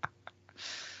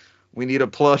 We need a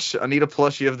plush. I need a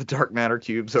plushie of the dark matter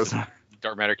cube. So sorry.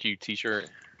 Dark matter cube T-shirt.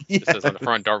 Yes. It says on the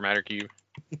front Dark matter cube.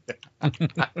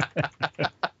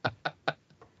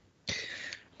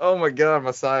 Oh my god,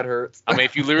 my side hurts. I mean,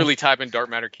 if you literally type in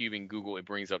dark matter cube in Google, it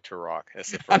brings up Turok.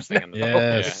 That's the first thing.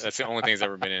 Yes. Yeah, that's the only thing that's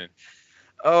ever been in.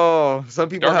 Oh, some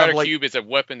people Dark have matter like cube is a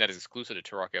weapon that is exclusive to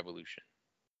Turok Evolution.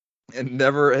 and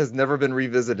has never been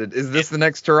revisited. Is this the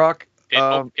next Turok?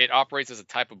 It operates as a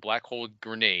type of black hole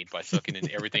grenade by sucking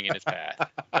in everything in its path.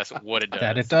 That's what it does.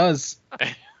 That it does.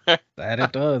 That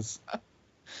it does.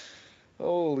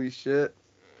 Holy shit.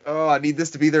 Oh, I need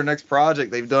this to be their next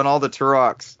project. They've done all the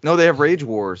Turoks. No, they have Rage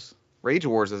Wars. Rage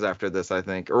Wars is after this, I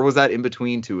think. Or was that in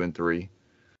between 2 and 3?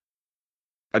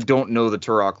 I don't know the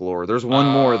Turok lore. There's one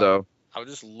more, though. I was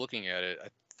just looking at it. I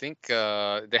think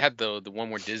they had the one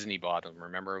where Disney bought them.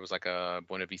 Remember? It was like a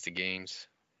Buena Vista Games.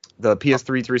 The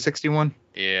PS3 360 one?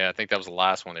 Yeah, I think that was the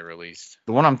last one they released.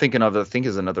 The one I'm thinking of, I think,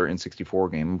 is another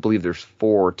N64 game. I believe there's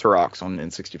 4 Turoks on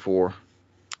N64.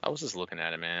 I was just looking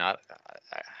at it, man.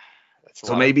 That's a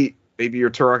So lot maybe your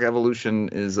Turok Evolution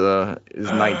is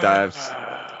Night Dive's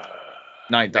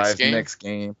next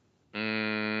game.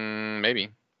 Maybe.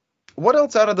 What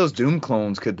else out of those Doom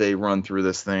clones could they run through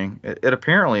this thing? It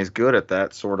apparently is good at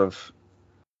that sort of.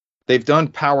 They've done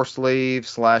Power Slave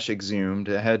 / Exhumed.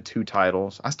 It had 2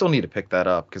 titles. I still need to pick that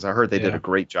up because I heard they did a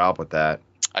great job with that.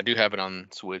 I do have it on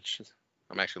Switch.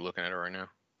 I'm actually looking at it right now.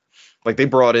 Like they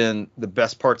brought in the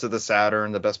best parts of the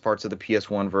Saturn, the best parts of the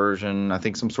PS1 version. I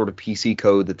think some sort of PC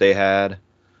code that they had.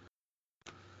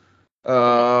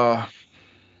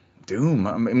 Doom.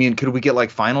 I mean, could we get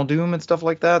like Final Doom and stuff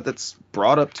like that? That's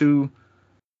brought up to.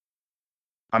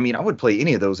 I mean, I would play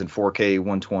any of those in 4K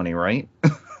 120, right?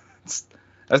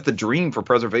 That's the dream for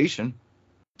preservation.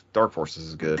 Dark Forces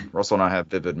is good. Russell and I have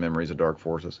vivid memories of Dark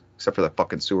Forces, except for that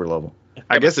fucking sewer level.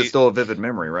 I guess it's still a vivid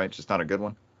memory, right? Just not a good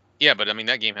one. Yeah, but I mean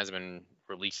that game hasn't been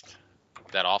released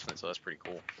that often, so that's pretty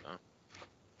cool.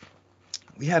 So.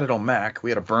 We had it on Mac.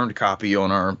 We had a burned copy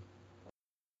on our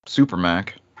Super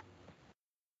Mac.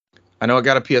 I know I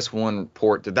got a PS1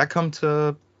 port. Did that come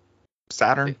to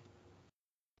Saturn?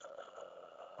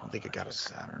 I don't think it got a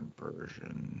Saturn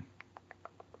version.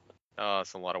 Oh,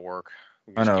 it's a lot of work.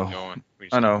 We I just know. Keep going. We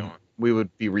just I keep know. going. We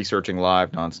would be researching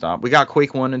live nonstop. We got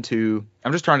Quake 1 and 2.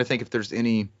 I'm just trying to think if there's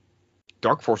any.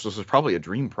 Dark Forces was probably a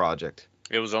dream project.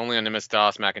 It was only on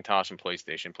MS-DOS, Macintosh, and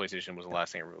PlayStation. PlayStation was the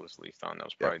last thing it was released on. That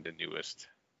was probably the newest.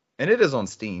 And it is on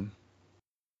Steam.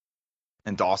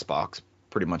 And DOSBox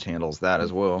pretty much handles that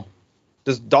as well.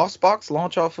 Does DOSBox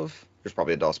launch off of? There's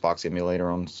probably a DOSBox emulator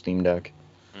on Steam Deck.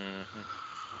 Mm-hmm.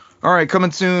 All right,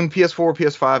 coming soon. PS4,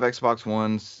 PS5, Xbox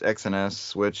One, X and S,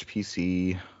 Switch,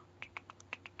 PC.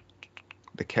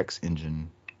 The Kex engine.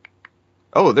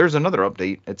 Oh, there's another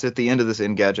update. It's at the end of this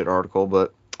Engadget article,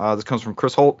 but this comes from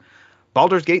Chris Holt.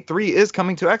 Baldur's Gate 3 is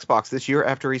coming to Xbox this year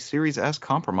after a Series S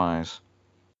compromise.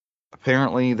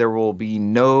 Apparently, there will be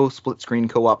no split-screen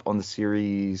co-op on the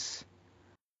Series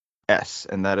S,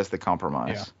 and that is the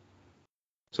compromise. Yeah.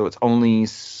 So it's only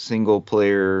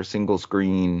single-player,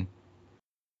 single-screen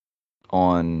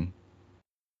on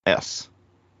S.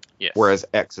 Yes. Whereas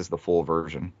X is the full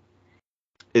version.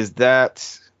 Is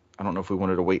that... I don't know if we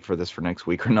wanted to wait for this for next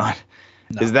week or not.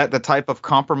 No. Is that the type of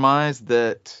compromise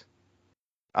that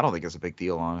I don't think it's a big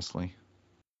deal, honestly.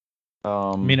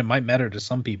 I mean, it might matter to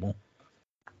some people.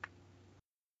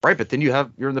 Right, but then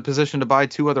you're in the position to buy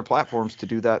 2 other platforms to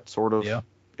do that sort of. Yeah.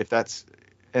 If that's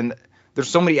and there's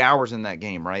so many hours in that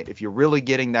game, right? If you're really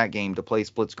getting that game to play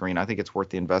split screen, I think it's worth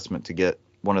the investment to get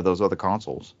one of those other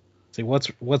consoles. See,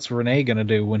 what's Renee gonna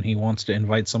do when he wants to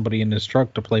invite somebody in his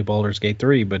truck to play Baldur's Gate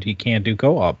 3, but he can't do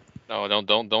co-op? No,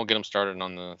 don't get him started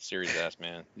on the Series S,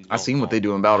 man. I seen what they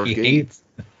do in Baldur's He Gate. hates.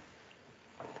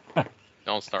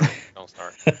 Don't start. Don't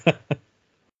start.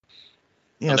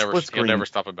 Yeah, split He'll screen. never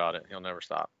stop about it. He'll never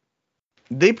stop.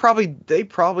 They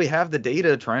probably have the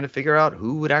data trying to figure out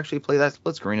who would actually play that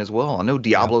split screen as well. I know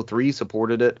Diablo 3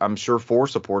 supported it. I'm sure 4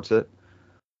 supports it.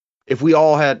 If we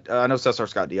all had, I know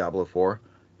Cesar's got Diablo 4.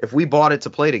 If we bought it to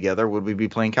play together, would we be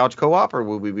playing couch co-op or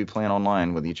would we be playing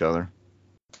online with each other?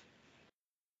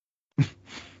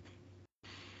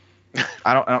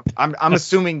 I'm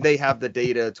assuming they have the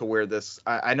data to where this.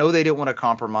 I know they didn't want to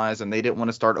compromise and they didn't want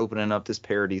to start opening up this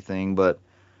parity thing, but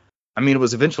I mean, it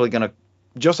was eventually going to,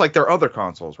 just like their other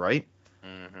consoles, right?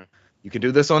 Mm-hmm. You can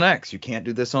do this on X. You can't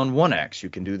do this on 1X. You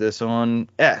can do this on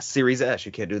Series S.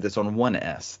 You can't do this on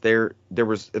 1S.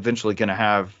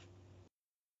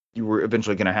 You were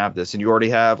eventually going to have this, and you already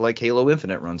have like Halo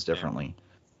Infinite runs differently. Yeah.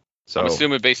 So I'm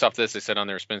assuming based off this, they said on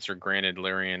there, Spencer granted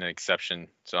Larian an exception.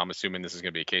 So I'm assuming this is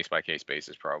going to be a case-by-case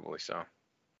basis probably. So,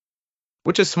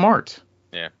 which is smart.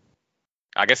 Yeah.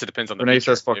 I guess it depends on the Renee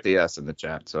feature. says fuck the S in the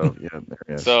chat. So, yeah, there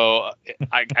it is. So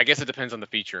I guess it depends on the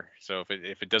feature. So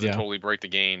if it doesn't Yeah. totally break the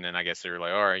game, then I guess they're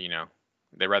like, all right,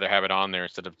 they'd rather have it on there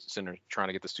instead of sitting there trying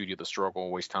to get the studio to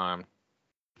struggle, waste time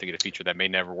to get a feature that may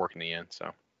never work in the end.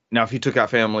 So Now, if you took out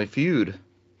Family Feud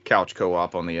couch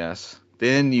co-op on the S,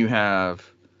 then you have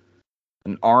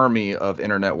an army of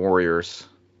internet warriors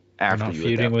after Not you.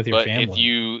 feuding with your but family. if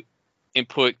you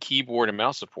input keyboard and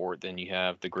mouse support, then you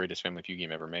have the greatest Family Feud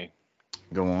game ever made.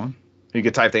 Go on. You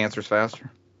can type the answers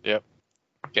faster. Yep.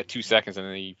 Get 2 seconds and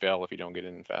then you fail if you don't get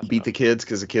it in fast Beat enough. the kids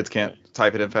because the kids can't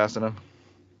type it in fast enough.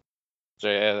 So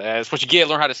yeah, that's what you get.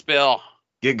 Learn how to spell.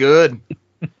 Get good.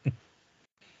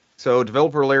 So,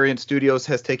 developer Larian Studios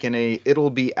has taken it'll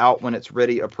be out when it's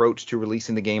ready approach to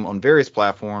releasing the game on various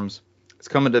platforms. It's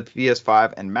coming to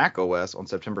PS5 and Mac OS on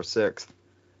September 6th.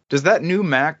 Does that new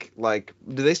Mac, do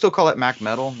they still call it Mac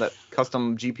Metal, that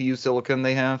custom GPU silicon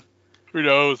they have? Who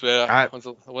knows, man? When's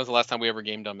the last time we ever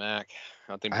gamed on Mac?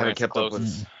 I don't think I haven't Brant's kept up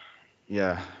closest. with.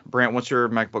 Yeah. Brant, what's your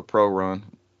MacBook Pro run?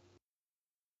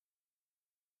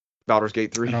 Baldur's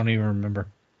Gate 3? I don't even remember.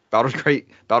 Baldur's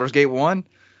Gate 1?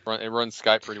 It runs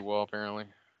Skype pretty well, apparently.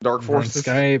 Dark We're on Forces?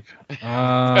 Skype.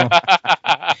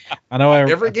 I know.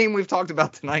 Every game we've talked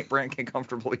about tonight, Brant can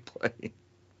comfortably play.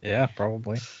 Yeah,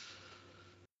 probably.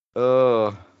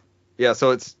 Yeah,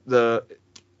 so it's the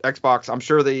Xbox. I'm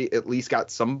sure they at least got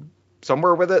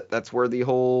somewhere with it. That's where the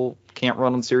whole can't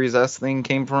run on Series S thing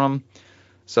came from.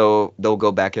 So they'll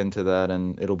go back into that,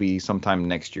 and it'll be sometime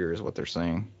next year is what they're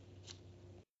saying.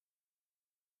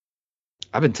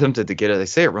 I've been tempted to get it. They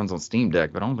say it runs on Steam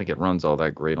Deck, but I don't think it runs all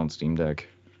that great on Steam Deck.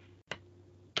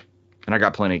 And I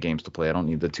got plenty of games to play. I don't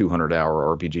need the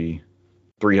 200-hour RPG,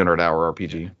 300-hour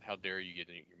RPG. Yeah, how dare you get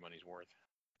your money's worth?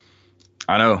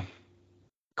 I know.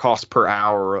 Cost per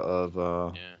hour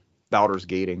of Baldur's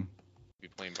Gating. Be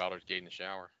playing Baldur's Gate in the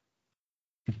shower.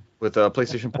 With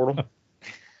PlayStation Portal?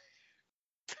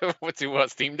 What's it?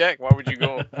 Steam Deck? Why would you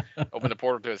go open the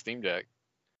portal to a Steam Deck?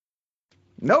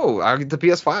 No, I get the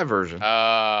PS5 version.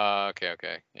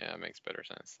 Okay. Yeah, that makes better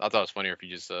sense. I thought it was funnier if you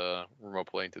just remote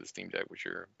play into the Steam Deck with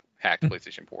your hacked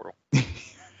PlayStation Portal.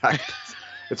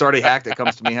 It's already hacked. It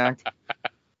comes to me hacked.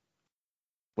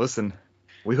 Listen,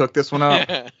 we hooked this one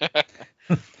up.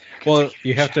 Well,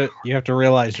 you have to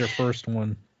realize your first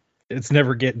one, it's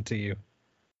never getting to you.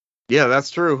 Yeah,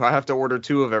 that's true. I have to order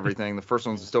 2 of everything. The first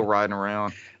one's still riding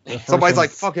around. The first Somebody's like,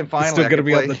 one's "Fucking finally!" still I gonna can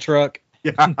be play. on the truck.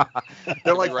 Yeah,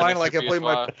 they're like, Right "Finally, I next to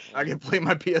can play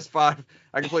my PS5.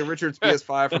 I can play Richard's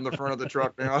PS5 from the front of the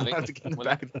truck now. I don't have to get in the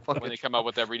back of the fucking." When they come out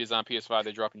with that redesigned PS5,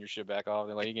 they're dropping your shit back off.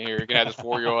 They're like, you can have this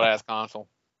 4-year-old ass console.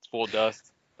 It's full of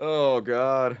dust. Oh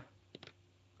God.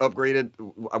 Upgraded.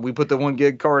 We put the 1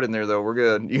 gig card in there though. We're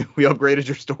good. We upgraded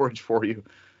your storage for you.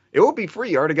 It will be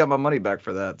free. I already got my money back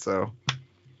for that. So,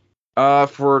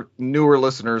 for newer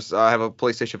listeners, I have a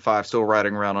PlayStation 5 still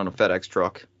riding around on a FedEx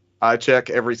truck. I check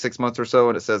every 6 months or so,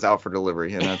 and it says out for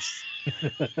delivery, and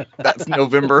that's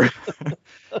November.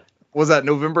 Was that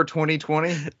November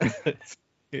 2020?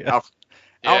 Yeah.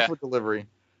 Out for delivery.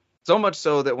 So much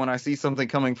so that when I see something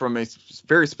coming from a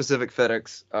very specific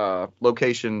FedEx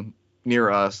location near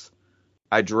us,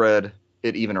 I dread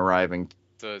it even arriving.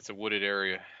 It's a wooded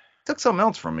area. Took something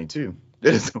else from me too.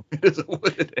 It is a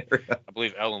wooded area. I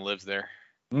believe Ellen lives there.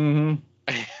 Mm-hmm.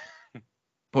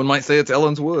 One might say it's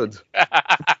Ellen's Woods.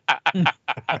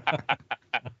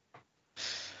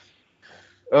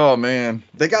 Oh man,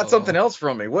 they got something else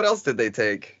from me. What else did they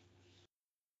take?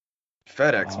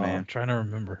 FedEx, man. I'm trying to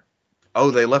remember.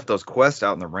 Oh, they left those quests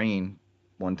out in the rain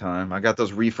one time. I got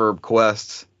those refurb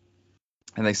quests,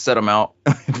 and they set them out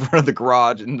in front of the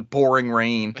garage in the pouring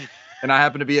rain. And I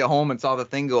happened to be at home and saw the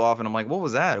thing go off, and I'm like, what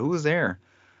was that? Who was there?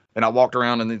 And I walked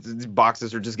around, and these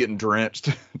boxes are just getting drenched.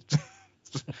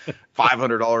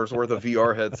 $500 worth of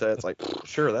VR headsets. Like,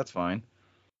 sure, that's fine.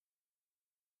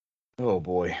 Oh,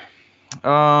 boy.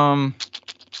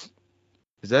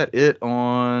 Is that it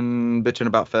on bitching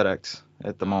about FedEx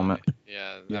at the moment?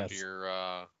 Yeah, Yes. after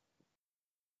your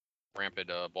rampant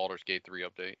Baldur's Gate 3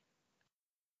 update.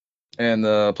 And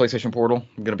the PlayStation Portal,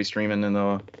 I'm going to be streaming in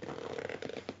the...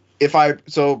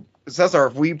 Cesar,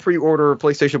 if we pre-order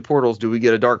PlayStation Portals, do we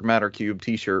get a Dark Matter Cube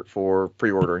t-shirt for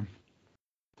pre-ordering?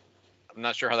 I'm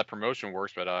not sure how that promotion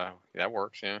works, but that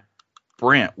works, yeah.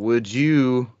 Brant, would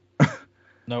you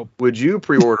Nope.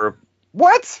 pre-order...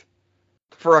 What?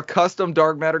 For a custom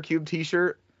Dark Matter Cube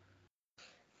t-shirt?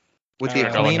 With the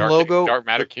Acclaim logo? Dark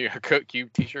Matter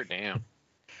Cube t-shirt, damn.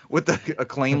 With the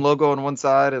Acclaim logo on one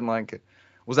side and like...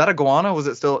 Was that Iguana? Was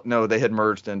it still... No, they had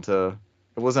merged into...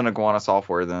 It wasn't Iguana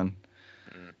Software then.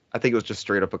 I think it was just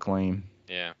straight up Acclaim.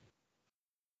 Yeah.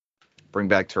 Bring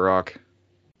back Turok.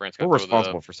 Brent's We're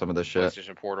responsible for some of this shit.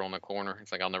 PlayStation Portal in the corner.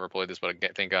 It's like, I'll never play this, but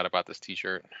thank God I bought this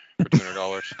t-shirt for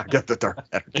 $200. I got the Dark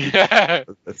Matter Cube.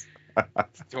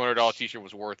 $200 t-shirt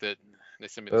was worth it. They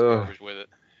sent me this garbage with it.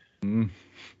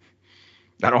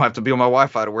 I don't have to be on my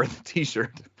Wi-Fi to wear the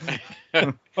t-shirt.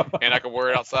 And I can wear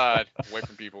it outside, away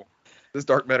from people. This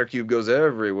Dark Matter Cube goes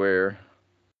everywhere.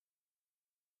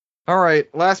 All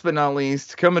right, last but not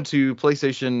least, coming to coming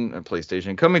to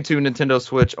Nintendo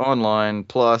Switch Online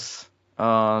Plus,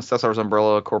 Cesar's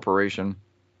Umbrella Corporation,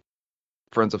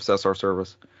 Friends of Cesar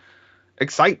Service,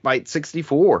 Excitebike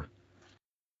 64.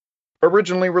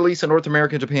 Originally released in North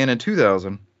America and Japan in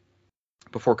 2000,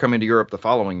 before coming to Europe the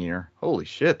following year. Holy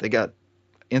shit, they got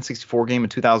N64 game in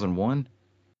 2001?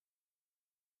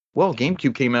 Well,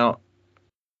 GameCube came out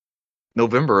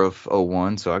November of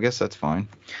 01, so I guess that's fine.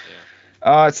 Yeah.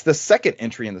 It's the second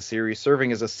entry in the series,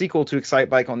 serving as a sequel to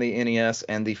Excitebike on the NES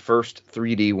and the first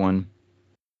 3D one.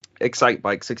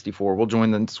 Excitebike 64 will join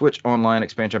the Switch Online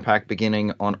expansion pack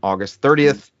beginning on August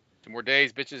 30th. 2 more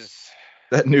days, bitches.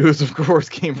 That news, of course,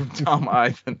 came from Tom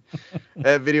Ivan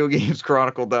at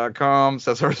VideoGamesChronicle.com.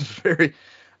 Cesar is very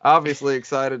obviously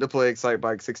excited to play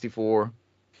Excitebike 64.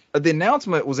 The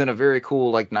announcement was in a very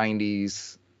cool, like,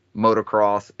 90s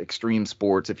motocross extreme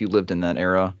sports, if you lived in that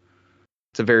era.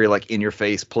 It's a very, like,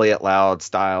 in-your-face, play-it-loud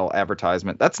style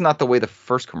advertisement. That's not the way the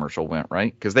first commercial went,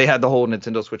 right? Because they had the whole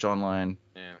Nintendo Switch Online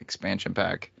expansion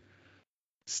pack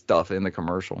stuff in the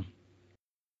commercial.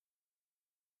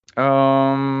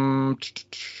 Are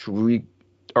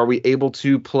we able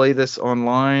to play this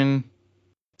online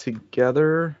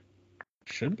together?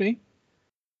 Should be.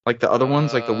 Like the other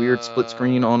ones, like the weird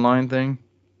split-screen online thing?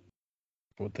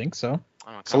 I would think so.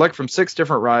 Select from 6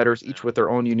 different riders, each with their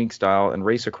own unique style, and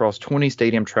race across 20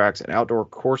 stadium tracks and outdoor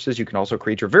courses. You can also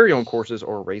create your very own courses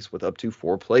or race with up to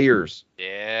 4 players.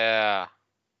 Yeah.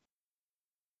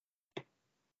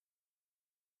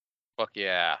 Fuck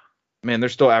yeah. Man, they're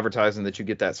still advertising that you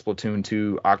get that Splatoon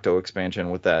 2 Octo expansion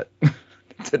with that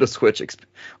Nintendo Switch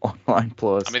Online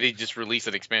Plus. I mean, they just released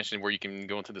an expansion where you can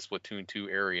go into the Splatoon 2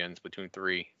 area in Splatoon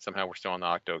 3. Somehow we're still on the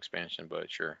Octo expansion,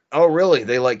 but sure. Oh, really?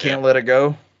 They can't let it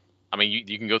go? I mean,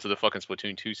 you can go to the fucking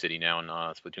Splatoon 2 city now in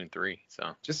Splatoon 3,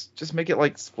 so. Just make it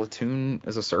like Splatoon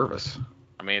as a service.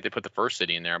 I mean, if they put the first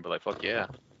city in there, I'd be like, fuck yeah.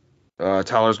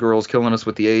 Tyler's Girl's killing us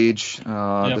with the age.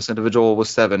 This individual was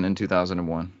 7 in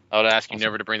 2001. I would ask you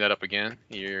never to bring that up again.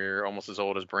 You're almost as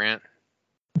old as Brant.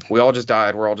 We all just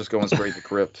died. We're all just going straight to the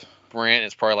crypt. Brant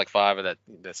is probably like 5 at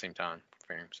that same time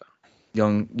for him, so.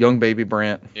 Young baby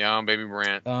Brant. Young baby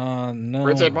Brant. No.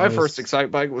 Brant said my first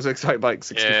Excitebike was Excitebike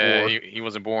 64. Yeah, he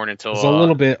wasn't born until a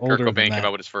little bit older Kurt Cobain than came that.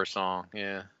 out with his first song.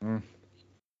 Yeah.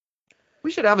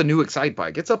 We should have a new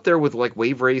Excitebike. It's up there with like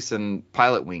Wave Race and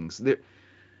Pilot Wings.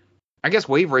 I guess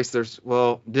Wave Race,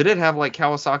 did it have like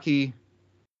Kawasaki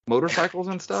motorcycles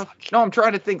and stuff? No, I'm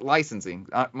trying to think licensing.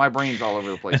 My brain's all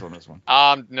over the place on this one.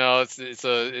 No, it's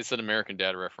an American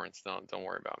Dad reference. Don't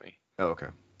worry about me. Oh, okay.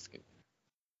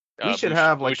 We should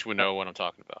have like. Bush would know what I'm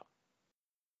talking about.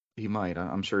 He might.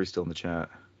 I'm sure he's still in the chat.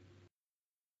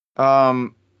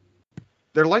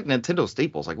 They're like Nintendo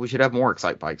staples. Like we should have more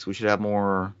Excitebikes. We should have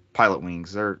more Pilot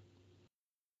Wings. They're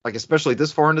like, especially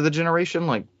this far into the generation,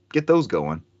 like get those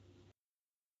going.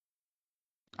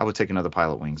 I would take another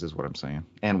Pilot Wings, is what I'm saying,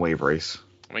 and Wave Race.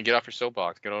 I mean, get off your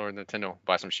soapbox. Get over to Nintendo.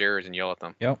 Buy some shares and yell at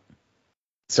them. Yep.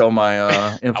 Sell my I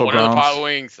want another Infogrounds. Pilot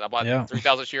Wings. I bought Yeah.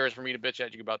 3,000 shares for me to bitch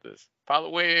at you about this. Pilot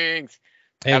Wings.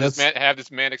 Hey, have that's this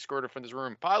man excluded from this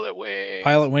room. Pilot Wings.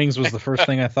 Pilot Wings was the first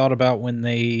thing I thought about when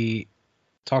they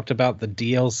talked about the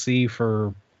DLC for,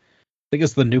 I think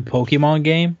it's the new Pokemon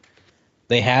game.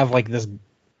 They have like this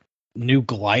new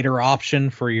glider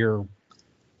option for your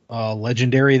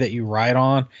legendary that you ride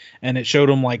on, and it showed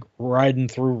them like riding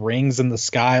through rings in the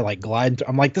sky, like gliding.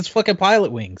 I'm like, that's fucking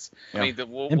Pilot Wings. I mean, In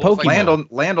what was Pokemon.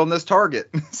 Land on this target.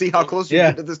 See how close you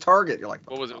Yeah. get to this target. You're like,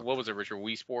 what was it, Richard?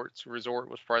 Wii Sports Resort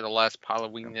was probably the last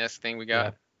Pilot Wing Nest thing we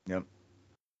got. Yep.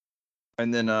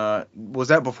 And then was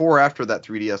that before or after that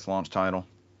 3DS launch title?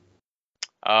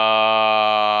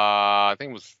 I think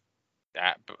it was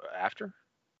after.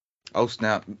 Oh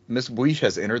snap! Miss Buish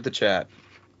has entered the chat.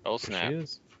 Oh She snap!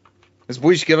 is. Miss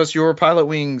Buish, give us your Pilot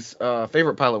Wings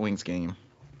favorite Pilot Wings game.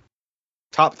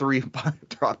 Top three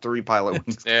Pilot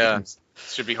Wings Yeah. games.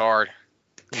 Should be hard.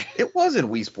 It was in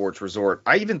Wii Sports Resort.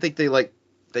 I even think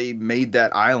they made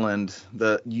that island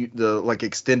the like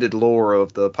extended lore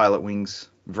of the Pilot Wings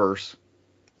verse.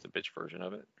 It's a bitch version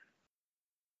of it.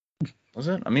 Was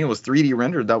it? I mean, it was 3D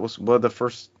rendered. That was the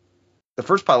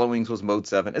first Pilot Wings was Mode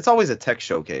 7. It's always a tech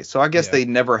showcase. So I guess Yeah. they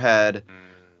never had.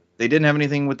 They didn't have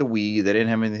anything with the Wii. They didn't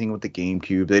have anything with the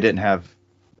GameCube. They didn't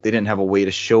have a way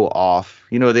to show off.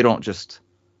 You know, they don't just.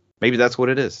 Maybe that's what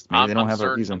it is. Maybe they don't have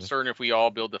a reason. I'm certain if we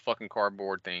all build the fucking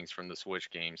cardboard things from the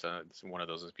Switch games, one of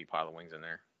those would be Pilot Wings in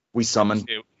there. We summoned.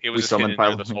 It was we just summoned hidden in there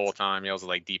Pilot this Wings. whole time. Yeah, it was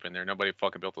like deep in there. Nobody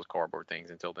fucking built those cardboard things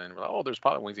until then. We're like, oh, there's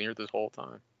Pilot Wings in here this whole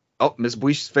time. Oh, Miss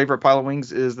Buish's favorite Pilot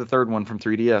Wings is the third one from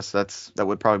 3DS. That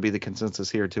would probably be the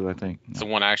consensus here too. I think. It's the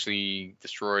one I actually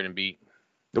destroyed and beat.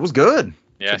 It was good.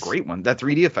 Yes. It's a great one. That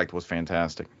 3D effect was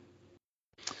fantastic.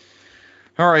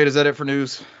 All right, is that it for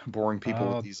news? Boring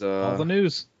people with these all the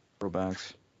news.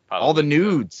 throwbacks. Pilot All the Wings,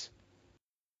 nudes.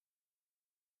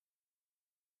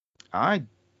 I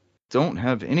don't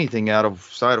have anything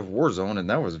outside of Warzone, and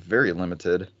that was very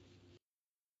limited.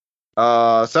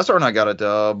 Cesar and I got a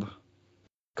dub a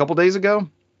couple days ago.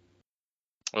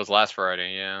 It was last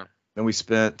Friday, yeah. Then we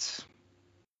spent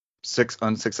 6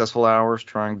 unsuccessful hours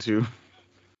trying to.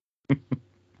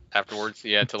 Afterwards,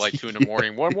 yeah, till like 2 in the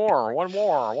morning. One more,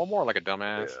 like a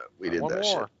dumbass. Yeah, we did One that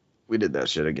more. shit. We did that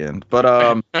shit again.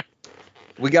 But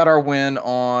we got our win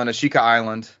on Ashika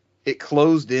Island. It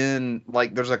closed in,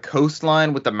 like, there's a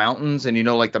coastline with the mountains, and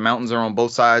like the mountains are on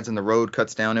both sides, and the road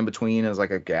cuts down in between. It's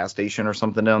like a gas station or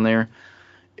something down there.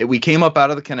 We came up out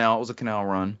of the canal. It was a canal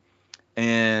run,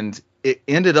 and it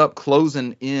ended up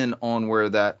closing in on where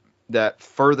that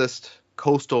furthest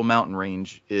coastal mountain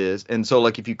range is. And so,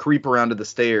 like, if you creep around to the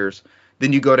stairs,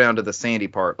 then you go down to the sandy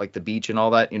part, like the beach and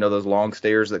all that. Those long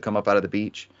stairs that come up out of the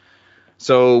beach.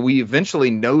 So we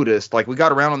eventually noticed, like, we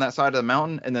got around on that side of the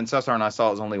mountain, and then Cesar and I saw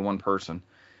it was only one person.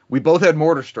 We both had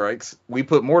mortar strikes. We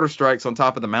put mortar strikes on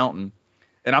top of the mountain,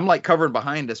 and I'm, like, covered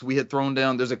behind us. We had thrown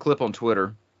down, there's a clip on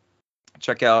Twitter.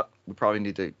 Check out, we probably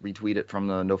need to retweet it from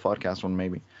the No Podcast one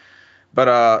maybe.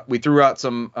 But we threw out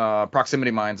some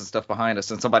proximity mines and stuff behind us,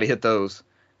 and somebody hit those.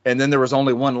 And then there was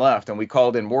only one left, and we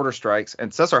called in mortar strikes,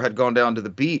 and Cesar had gone down to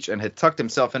the beach and had tucked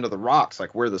himself into the rocks,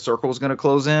 like where the circle was going to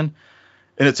close in.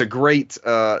 And it's a great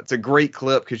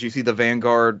clip because you see the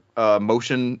Vanguard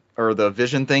motion or the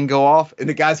vision thing go off, and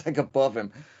the guy's like above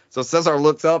him. So Cesar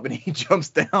looks up and he jumps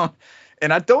down,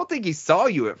 and I don't think he saw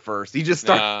you at first. He just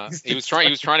started. He was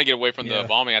trying to get away from Yeah. the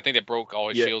bombing. I think they broke all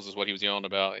his Yeah. shields, is what he was yelling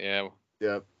about. Yeah.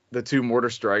 Yeah, the 2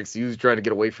 mortar strikes. He was trying to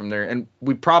get away from there, and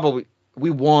we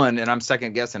won. And I'm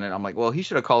second guessing it. I'm like, well, he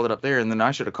should have called it up there, and then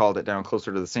I should have called it down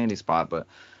closer to the sandy spot, but.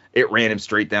 It ran him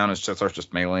straight down and starts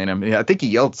just meleeing him. Yeah, I think he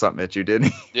yelled something at you,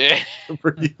 didn't he? Yeah.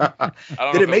 Yeah. I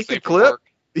don't Did know it make if the safe for clip? work.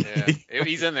 Yeah.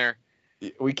 He's in there.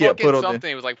 We can't Fucking put on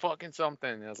something. It was like fucking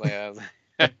something. I was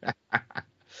like,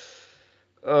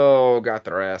 Oh, got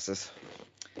their asses.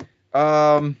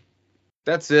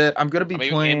 That's it. I'm gonna be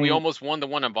playing. And we almost won the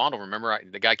one in Bondle. Remember,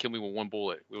 the guy killed me with 1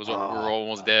 bullet. We were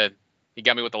almost dead. He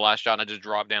got me with the last shot, and I just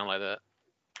dropped down like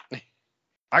that.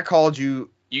 I called you.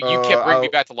 You kept bringing me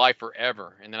back to life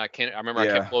forever, and then I remember I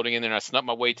Yeah. kept floating in there, and I snuck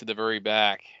my way to the very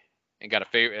back, and got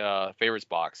a favorites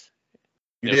box.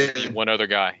 You There was did. one other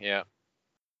guy, yeah.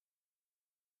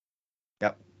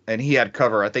 Yep. and he had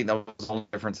cover. I think that was the only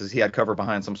difference is he had cover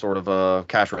behind some sort of a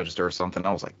cash register or something.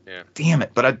 I was like, Yeah. damn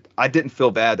it! But I didn't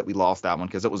feel bad that we lost that one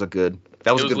because it was a good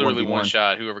It was good literally 1v1. one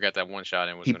shot. Whoever got that one shot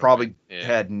in was He gonna probably win. Yeah.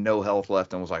 had no health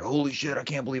left and was like, holy shit, I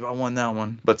can't believe I won that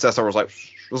one. But Cesar was like,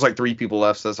 it was like 3 people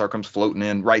left. Cesar comes floating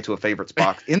in right to a favorites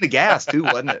box in the gas too,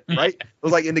 wasn't it? Right? It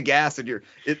was like in the gas, and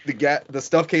the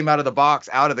stuff came out of the box,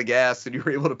 out of the gas, and you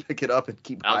were able to pick it up and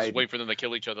keep I was hiding. just waiting for them to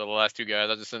kill each other. The last 2 guys.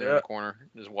 I was just sitting in the corner,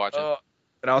 just watching.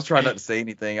 And I was trying not to say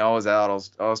anything. I was out.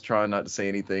 I was trying not to say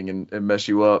anything and mess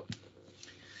you up.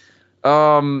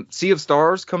 Sea of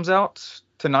Stars comes out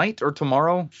tonight or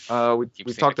tomorrow.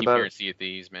 We've talked about it. Sea of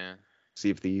Thieves, man.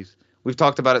 Sea of Thieves. We've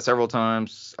talked about it several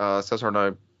times. Cesar and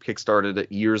I kickstarted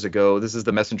it years ago. This is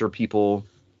the Messenger people.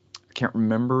 I can't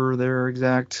remember their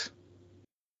exact.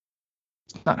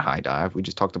 It's not High Dive. We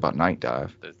just talked about Night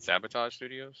Dive. The Sabotage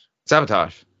Studios.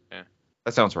 Sabotage. Yeah.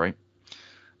 That sounds right.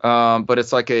 But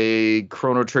it's like a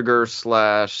Chrono Trigger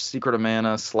 / Secret of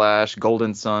Mana /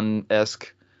 Golden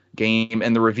Sun-esque game.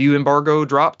 And the review embargo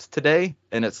dropped today.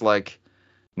 And it's like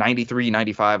 93,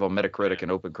 95 on Metacritic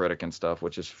and OpenCritic and stuff,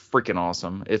 which is freaking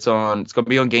awesome. It's going to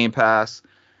be on Game Pass.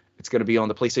 It's going to be on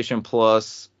the PlayStation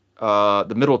Plus,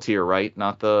 the middle tier, right?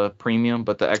 Not the premium,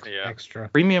 but the extra.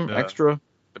 Premium, extra.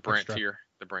 The Brant tier.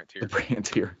 The Brant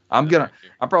tier. I'm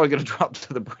probably gonna drop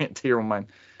to the Brant tier when my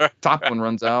top one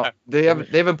runs out. They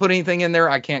haven't put anything in there.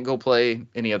 I can't go play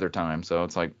any other time. So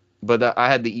it's like, but I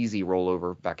had the easy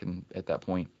rollover back at that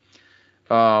point.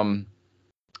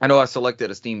 I know I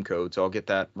selected a Steam code, so I'll get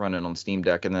that running on Steam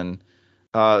Deck. And then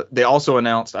they also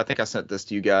announced, I think I sent this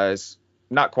to you guys,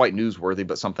 not quite newsworthy,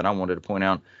 but something I wanted to point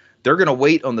out. They're going to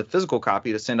wait on the physical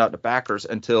copy to send out to backers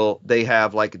until they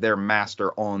have like their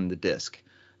master on the disc.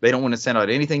 They don't want to send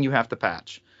out anything you have to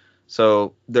patch.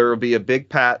 So there will be a big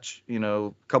patch,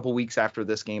 a couple weeks after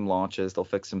this game launches. They'll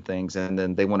fix some things, and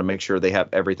then they want to make sure they have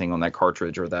everything on that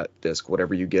cartridge or that disc,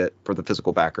 whatever you get for the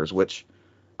physical backers, which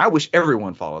I wish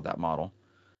everyone followed that model.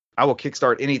 I will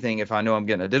kickstart anything if I know I'm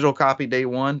getting a digital copy day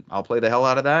one. I'll play the hell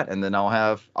out of that, and then I'll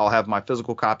have my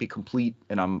physical copy complete,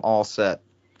 and I'm all set.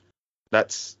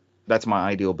 That's my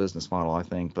ideal business model, I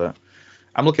think. But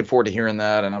I'm looking forward to hearing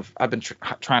that, and I've been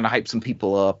trying to hype some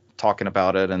people up, talking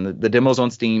about it, and the demo's on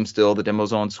Steam still. The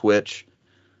demo's on Switch,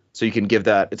 so you can give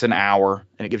that. It's an hour,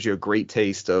 and it gives you a great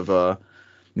taste of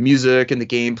music and the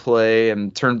gameplay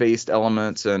and turn-based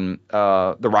elements and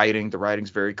the writing. The writing's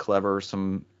very clever.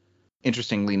 Some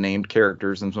interestingly named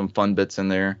characters and some fun bits in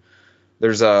there.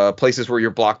 There's places where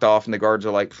you're blocked off, and the guards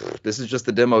are like, "This is just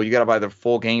the demo. You got to buy the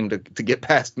full game to get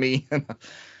past me."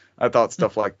 I thought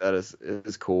stuff like that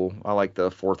is cool. I like the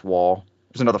fourth wall.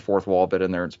 There's another fourth wall bit in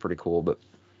there. It's pretty cool, but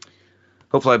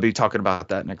hopefully I'll be talking about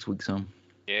that next week some.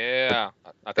 Yeah.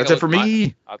 That's it for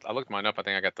me. I looked mine up. I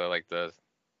think I got the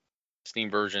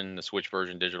Steam version, the Switch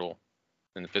version digital,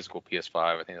 and the physical PS5.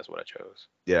 I think that's what I chose.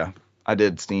 Yeah, I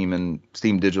did Steam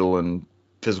digital and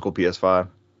physical PS5.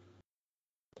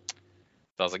 So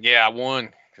I was like, yeah, I won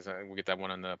because we'll get that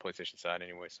one on the PlayStation side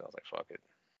anyway. So I was like, fuck it.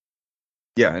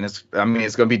 Yeah, and it's going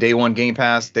to be day one Game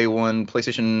Pass, day one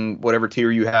PlayStation, whatever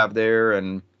tier you have there,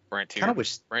 and Brant tier. Kind of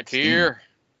wish Brant tier.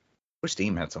 Wish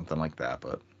Steam had something like that,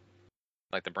 but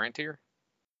like the Brant tier.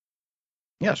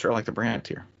 Yeah, sure, like the Brant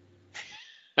tier.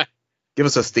 Give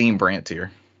us a Steam Brant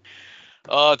tier.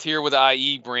 Tier with the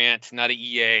IE Brant, not a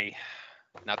EA,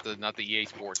 not the EA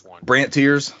Sports one. Brant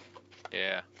tiers.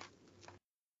 Yeah.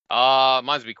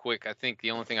 Mine's be quick. I think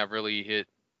the only thing I've really hit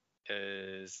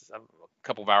is a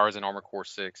couple of hours in Armored Core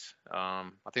 6. I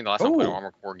think the last time I played an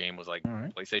Armored Core game was like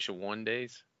PlayStation 1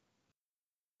 days.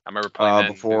 I remember playing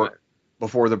that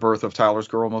before the birth of Tyler's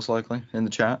girl, most likely, in the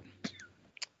chat.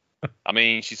 I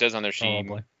mean, she says on there she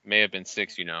may have been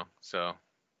 6, so.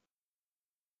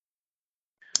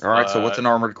 All right, so what's an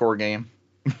Armored Core game?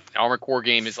 Armored Core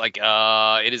game is like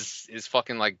it is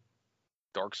fucking like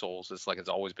Dark Souls. It's like it's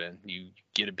always been. You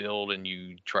get a build and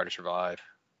you try to survive.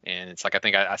 And it's like I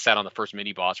think I sat on the first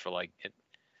mini boss for like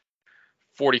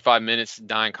 45 minutes,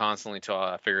 dying constantly until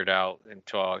I figured it out,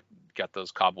 until I got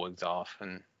those cobwebs off.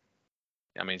 And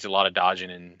I mean, it's a lot of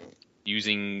dodging and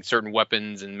using certain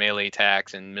weapons and melee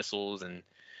attacks and missiles and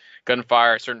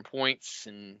gunfire at certain points.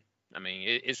 And I mean,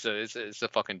 it's a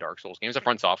fucking Dark Souls game. It's a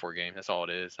Front Software game. That's all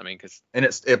it is. I mean, and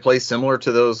it plays similar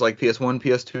to those like PS1,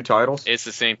 PS2 titles. It's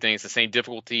the same thing. It's the same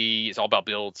difficulty. It's all about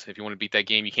builds. If you want to beat that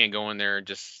game, you can't go in there and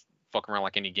just fuck around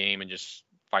like any game and just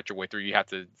fight your way through. You have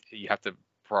to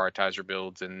prioritize your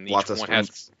builds, and lots of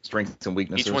strengths and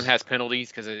weaknesses. Each one has penalties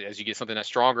because as you get something that's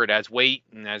stronger, it adds weight,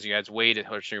 and as you add weight, it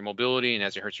hurts your mobility, and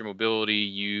as it hurts your mobility,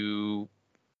 you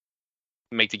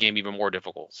make the game even more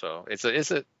difficult. So it's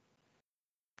a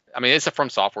From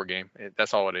Software game.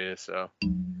 That's all it is. So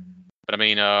But I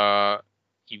mean,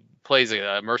 he plays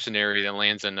a mercenary that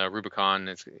lands in Rubicon.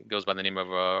 It goes by the name of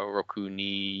Roku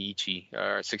Niichi,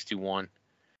 621.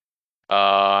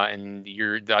 And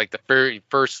you're like the very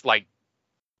first like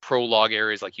prologue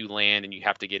areas, like you land and you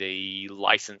have to get a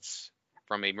license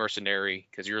from a mercenary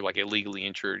because you're like illegally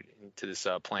entered into this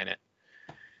planet.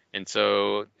 And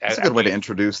so that's a good way to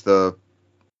introduce the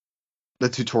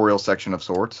tutorial section of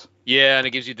sorts. Yeah, and it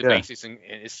gives you the basics, and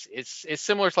it's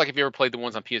similar to like if you ever played the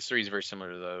ones on PS3, it's very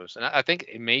similar to those. And I think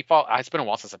it may fall. It's been a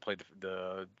while since I played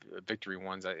the Victory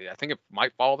ones. I think it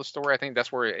might follow the story. I think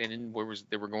that's where it ended,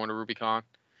 they were going to Rubicon.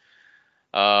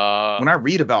 When I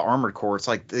read about Armored Core, it's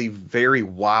like they vary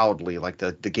wildly. Like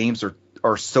the games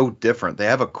are so different. They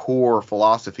have a core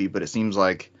philosophy, but it seems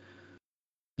like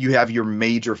you have your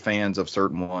major fans of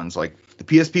certain ones. Like the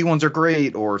PSP ones are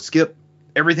great, or skip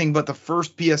everything but the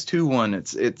first PS2 one.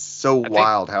 It's so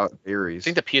wild how it varies.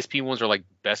 I think the PSP ones are like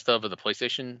best of the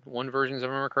PlayStation 1 versions, if I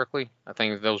remember correctly. I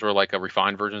think those were like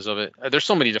refined versions of it. There's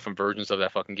so many different versions of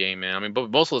that fucking game, man. I mean,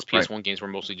 but most of those PS1 games were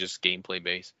mostly just gameplay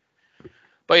based.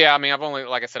 But yeah, I mean,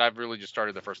 I've really just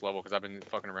started the first level because I've been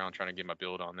fucking around trying to get my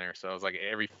build on there. So I was like,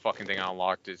 every fucking thing I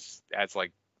unlocked adds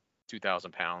like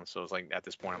 2,000 pounds. So it's like at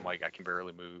this point, I'm like, I can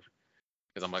barely move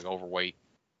because I'm like overweight.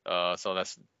 So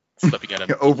that's stuff you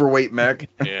gotta overweight mech.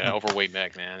 Yeah, overweight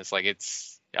mech, man. It's like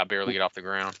I barely get off the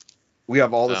ground. We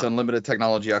have all this unlimited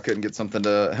technology. I couldn't get something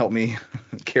to help me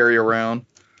carry around.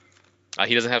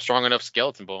 He doesn't have strong enough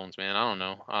skeleton bones, man. I don't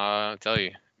know. I'll tell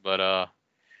you. But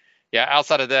yeah,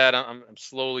 outside of that, I'm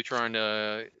slowly trying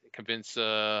to convince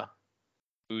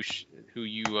Boosh, who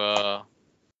you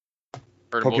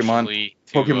heard emotionally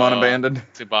Pokemon Abandoned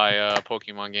to buy a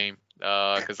Pokemon game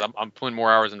because I'm putting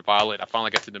more hours in Violet. I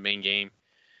finally got to the main game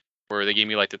where they gave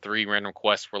me like the 3 random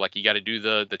quests where like you got to do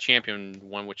the champion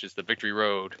one, which is the Victory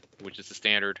Road, which is the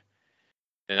standard.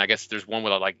 And I guess there's one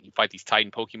where like you fight these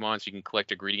Titan Pokemon so you can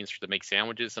collect ingredients to make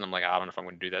sandwiches. And I'm like, I don't know if I'm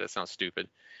going to do that. That sounds stupid.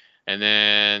 And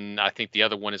then I think the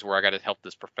other one is where I got to help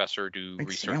this professor do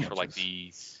research for like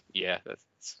these. Yeah, that's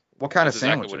what kind of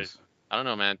sandwiches? Exactly I don't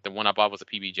know, man. The one I bought was a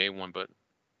PBJ one, but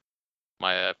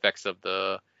my effects of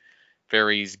the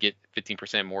fairies get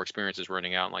 15% more experiences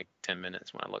running out in like 10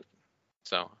 minutes when I look.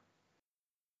 So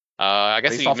I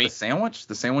guess based off the sandwich.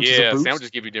 The sandwich is a boost? Sandwiches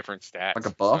give you different stats. Like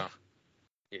a buff.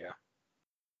 So, yeah.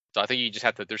 So I think you just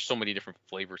have to. There's so many different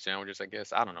flavor sandwiches. I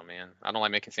guess I don't know, man. I don't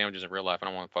like making sandwiches in real life. I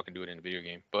don't want to fucking do it in a video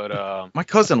game. But my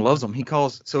cousin loves them. He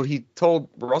told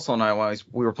Russell and I while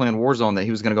we were playing Warzone that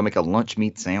he was gonna go make a lunch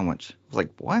meat sandwich. I was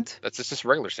like, what? That's just a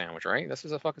regular sandwich, right? This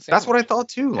is a fucking sandwich. That's what I thought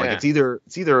too. Like it's either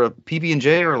a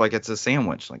PB&J or like it's a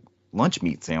sandwich, like lunch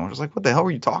meat sandwich. I was like, what the hell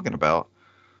are you talking about?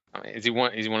 I mean, is he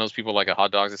one of those people like a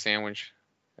hot dog's a sandwich?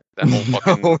 That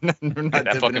whole fucking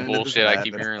that fucking bullshit I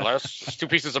keep hearing. Like, it's 2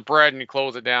 pieces of bread and you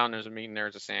close it down. There's a meat and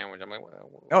there's a sandwich. I'm like,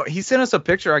 oh, he sent us a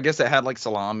picture. I guess it had like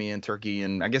salami and turkey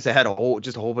and I guess it had a whole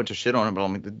bunch of shit on it. But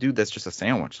I'm like, dude, that's just a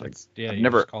sandwich. Like, yeah, you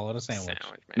never call it a sandwich.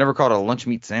 Never called it a lunch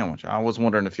meat sandwich. I was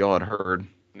wondering if y'all had heard.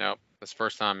 Nope, that's the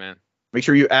first time, man. Make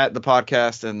sure you add the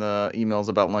podcast and the emails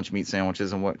about lunch meat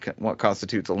sandwiches and what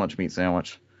constitutes a lunch meat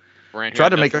sandwich. Tried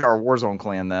to make our Warzone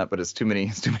clan that, but it's too many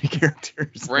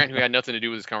characters. Brant, who had nothing to do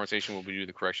with this conversation, will be doing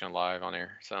the correction live on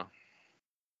air. So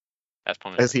that's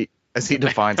punishment. As he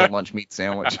defines a lunch meat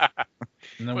sandwich.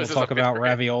 And then we'll talk about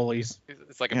raviolis.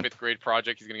 It's like a 5th grade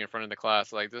project. He's gonna get in front of the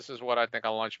class. Like, this is what I think a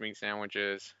lunch meat sandwich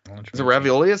is. Is a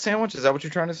ravioli a sandwich? Is that what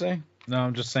you're trying to say? No,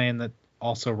 I'm just saying that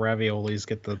also raviolis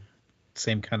get the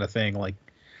same kind of thing. Like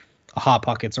a Hot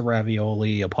Pocket's a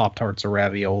ravioli, a Pop-Tart's a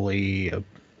ravioli.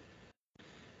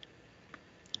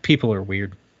 People are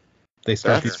weird. They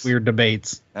start these weird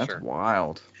debates. That's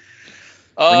wild.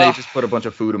 Renee just put a bunch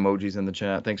of food emojis in the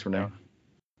chat. Thanks, Renee.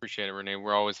 Appreciate it, Renee.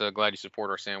 We're always glad you support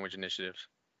our sandwich initiatives.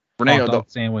 Renee, hot dog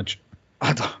sandwich.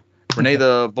 Renee,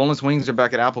 the boneless wings are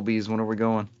back at Applebee's. When are we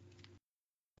going?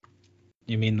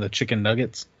 You mean the chicken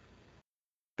nuggets?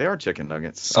 They are chicken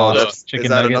nuggets. Is that nuggets.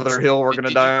 Another hill we're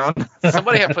gonna die on?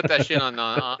 Somebody had put that shit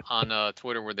on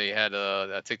Twitter where they had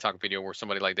a TikTok video where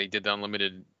somebody like they did the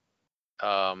unlimited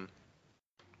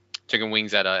chicken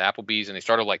wings at Applebee's and they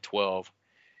started like 12.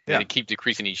 And they keep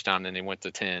decreasing each time. Then they went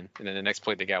to 10, and then the next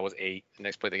plate they got was 8. The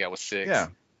next plate they got was 6. Yeah,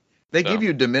 they give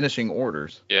you diminishing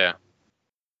orders. Yeah.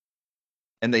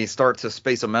 And they start to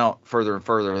space them out further and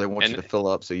further. They want you to fill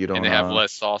up so you don't. And they have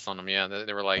less sauce on them. Yeah,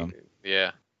 they were like,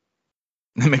 yeah.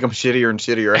 They make them shittier and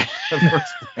shittier.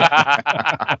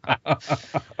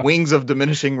 Wings of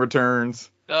diminishing returns.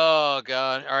 Oh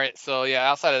God! All right, so yeah,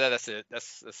 outside of that, that's it.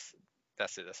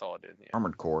 That's it. That's all I did. Yeah.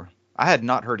 Armored Core. I had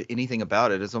not heard anything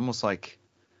about it. It's almost like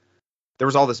there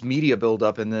was all this media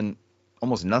buildup and then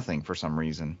almost nothing for some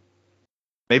reason.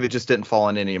 Maybe it just didn't fall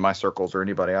in any of my circles or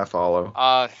anybody I follow.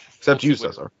 Except you,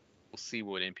 Cesar. We'll see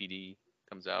what NPD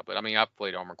comes out. But I mean, I've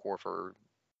played Armored Core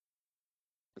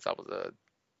since I was a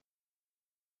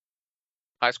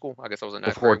high school. I guess I was in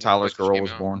before Tyler's girl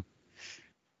was born.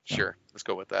 Sure, let's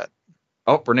go with that.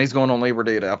 Oh, Renee's going on Labor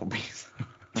Day to Applebee's.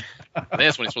 I think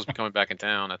that's when he's supposed to be coming back in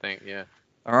town. I think, yeah.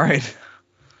 All right.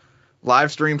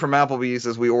 Live stream from Applebee's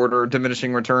as we order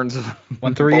diminishing returns of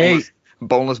 138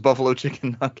 boneless buffalo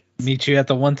chicken nuggets. Meet you at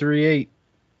the 138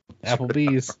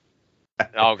 Applebee's.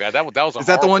 Oh god, that was. Is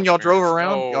that the one y'all drove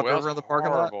around? No, y'all drove around the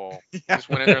parking lot. Yeah. Just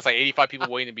went in there. There's like 85 people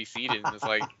waiting to be seated, and it's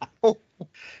like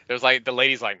there's like the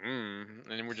lady's like, and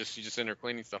then she's just in there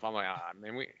cleaning stuff. I'm like,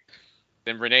 man,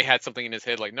 Then Renee had something in his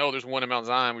head like, no, there's one in Mount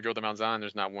Zion. We drove to Mount Zion.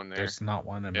 There's not one there. There's not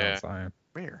one in Mount Zion.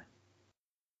 Where?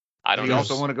 I don't know. You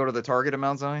also want to go to the Target in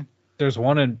Mount Zion? There's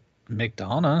one in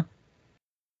McDonough.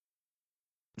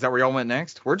 Is that where y'all went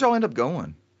next? Where'd y'all end up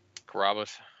going?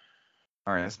 Carrabba's.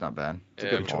 All right, that's not bad. It's a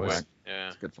good fallback. Yeah.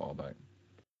 It's a good fallback.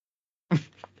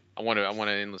 I want an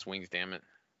endless wings, damn it.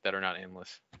 That are not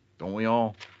endless. Don't we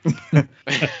all?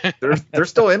 they're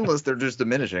still endless. They're just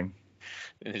diminishing.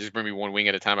 And just bring me one wing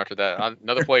at a time after that.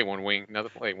 Another plate, one wing. Another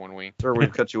plate, one wing. Sir,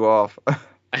 we've cut you off.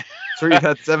 Sir, you've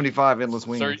had 75 endless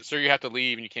wings. Sir, you have to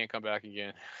leave and you can't come back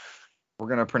again. We're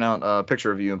going to print out a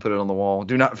picture of you and put it on the wall.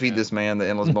 Do not feed this man the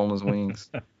endless boneless wings.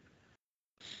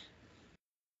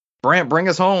 Brant, bring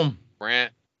us home.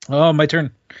 Brant. Oh, my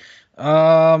turn.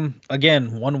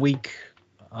 Again, 1 week,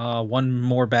 one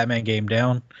more Batman game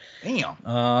down. Damn.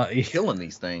 Killing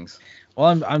these things.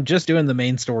 Well, I'm just doing the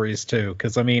main stories too,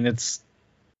 because I mean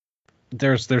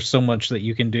there's so much that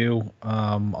you can do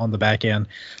on the back end.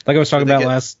 Like I was talking about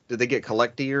last. Did they get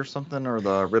collecty or something, or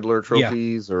the Riddler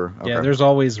trophies, or? Okay. Yeah, there's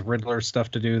always Riddler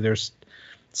stuff to do. There's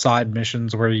side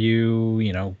missions where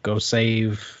you go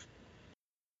save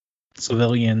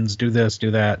civilians, do this,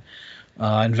 do that,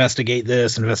 investigate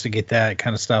this, investigate that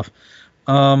kind of stuff.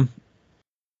 I'll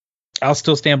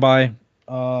still stand by.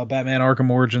 Batman Arkham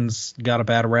Origins got a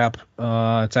bad rap.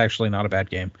 It's actually not a bad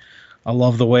game. I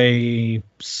love the way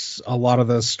a lot of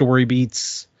the story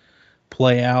beats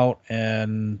play out,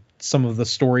 and some of the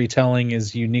storytelling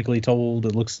is uniquely told.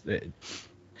 It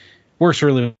works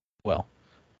really well.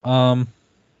 But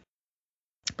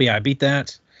yeah, I beat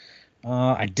that.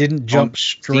 I didn't jump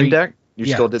straight. Steam Deck? You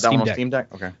still did that one on Steam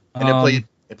Deck? Okay. And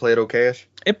it played okay-ish?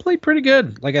 It played pretty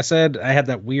good. Like I said, I had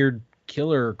that weird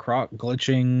killer croc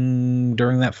glitching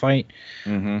during that fight.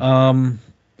 Mm-hmm.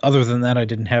 Other than that, I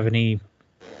didn't have any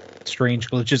strange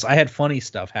glitches. I had funny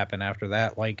stuff happen after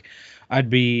that. Like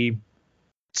I'd be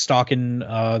stalking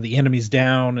the enemies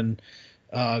down and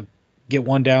get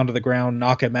one down to the ground,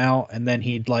 knock him out, and then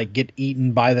he'd like get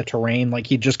eaten by the terrain. Like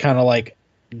he'd just kind of like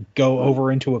go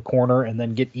over into a corner and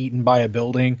then get eaten by a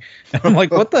building. And I'm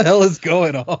like, what the hell is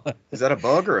going on? Is that a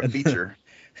bug or a feature?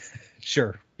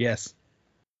 Sure. Yes.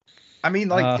 I mean,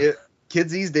 like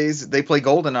kids these days, they play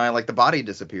GoldenEye, like the body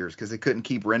disappears because they couldn't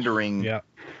keep rendering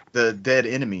the dead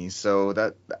enemies. So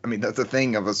that's a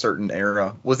thing of a certain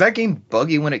era. Was that game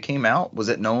buggy when it came out? Was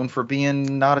it known for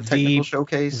being not a technical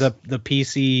showcase? The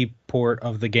PC port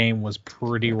of the game was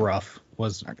pretty rough.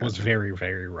 Was very,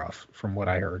 very rough from what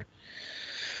I heard.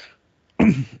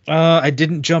 I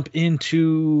didn't jump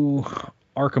into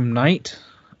Arkham Knight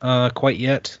quite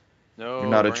yet. No, you're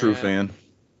not a true fan.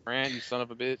 Brand, you son of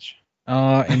a bitch.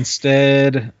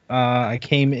 Instead, I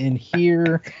came in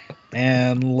here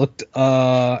and looked at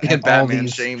all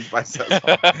these shamed by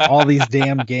all these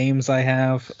damn games I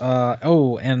have.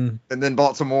 And then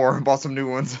bought some more, bought some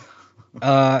new ones.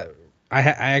 I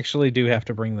actually do have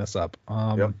to bring this up.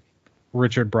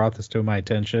 Richard brought this to my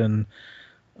attention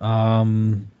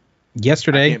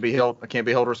yesterday. I can't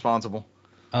be held responsible.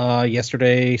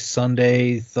 Yesterday,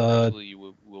 Sunday,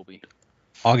 you will be.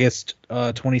 August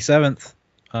 27th,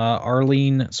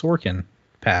 Arlene Sorkin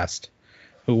passed,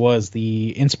 who was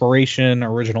the inspiration,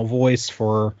 original voice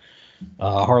for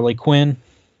Harley Quinn,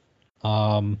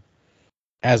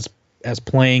 as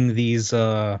playing these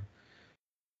Arkham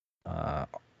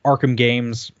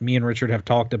games. Me and Richard have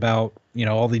talked about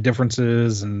all the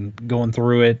differences and going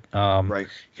through it. Right.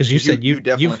 Because you said you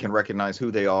definitely can recognize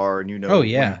who they are and who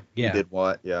did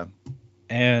what. Yeah.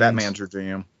 And Batman's your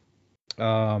jam.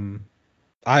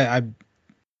 I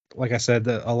like I said,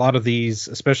 a lot of these,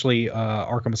 especially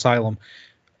Arkham Asylum,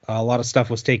 a lot of stuff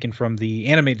was taken from the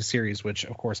animated series, which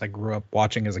of course I grew up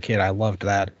watching as a kid. I loved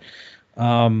that.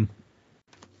 And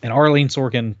Arlene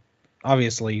Sorkin,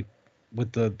 obviously,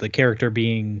 with the character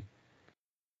being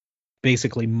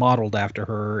basically modeled after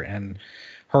her and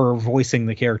her voicing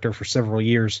the character for several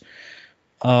years.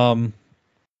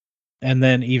 and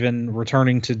then even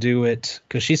returning to do it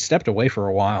because she stepped away for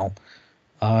a while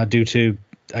due to,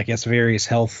 I guess, various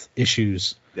health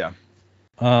issues. Yeah.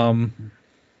 Um,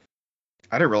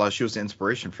 I didn't realize she was the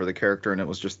inspiration for the character, and it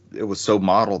was so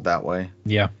modeled that way.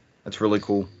 Yeah. That's really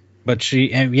cool. But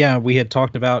we had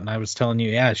talked about, and I was telling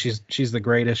you, yeah, she's the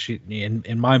greatest. She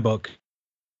in my book.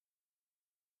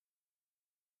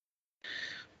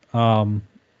 Go on,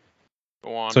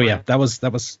 So Brad. yeah, that was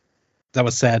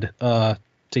sad to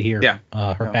hear. Yeah.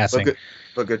 Her passing.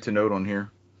 But good to note on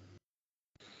here.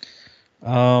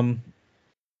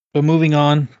 But moving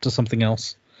on to something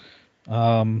else.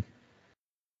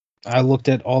 I looked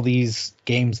at all these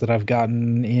games that I've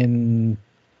gotten in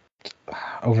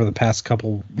over the past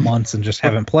couple months and just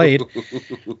haven't played.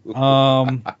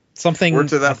 Something we're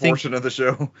to that portion of the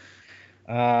show.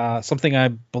 Something I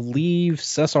believe,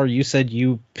 Cesar, you said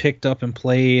you picked up and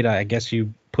played. I guess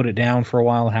you put it down for a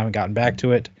while and haven't gotten back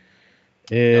to it.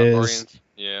 Is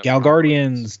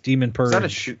Galguardians Demon Purge.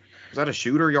 Is that a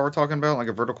shooter y'all were talking about, like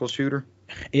a vertical shooter?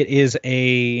 It is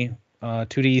a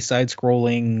 2D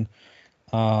side-scrolling,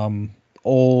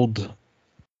 old,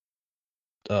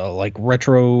 like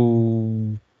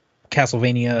retro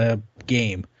Castlevania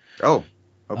game. Oh,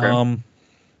 okay.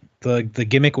 The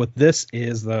gimmick with this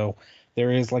is, though,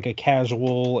 there is like a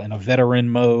casual and a veteran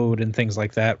mode and things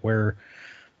like that where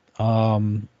I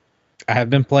have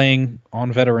been playing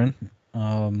on veteran.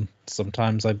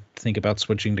 Sometimes I think about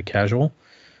switching to casual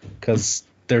because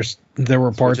there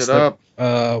were parts that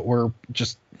were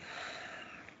just,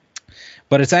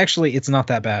 but it's not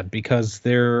that bad because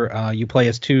you play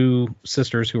as two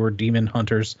sisters who are demon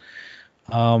hunters.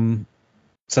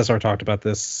 Cesar talked about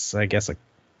this, I guess, a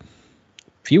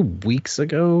few weeks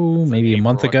ago, maybe a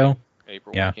month ago.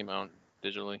 April, yeah, came out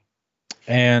digitally.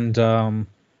 And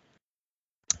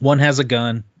one has a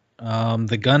gun.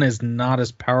 The gun is not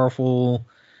as powerful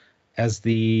as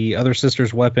the other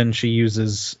sister's weapon. She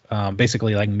uses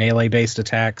basically like melee-based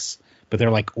attacks, but they're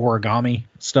like origami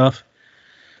stuff.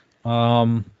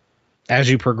 As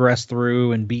you progress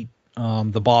through and beat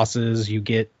the bosses, you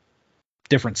get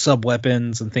different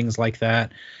sub-weapons and things like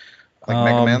that. Like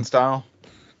Mega Man style?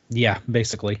 Yeah,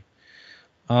 basically.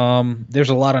 There's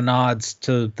a lot of nods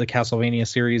to the Castlevania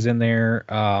series in there.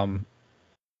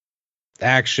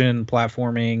 Action,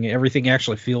 platforming, everything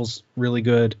actually feels really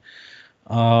good.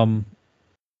 Who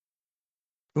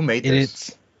made this?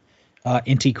 It's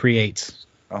Inti Creates.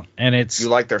 Oh, and you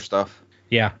like their stuff?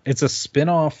 Yeah, it's a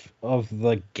spin-off of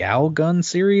the Galgun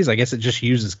series. I guess it just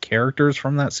uses characters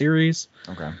from that series.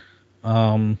 Okay.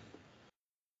 But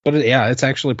it's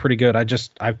actually pretty good.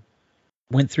 I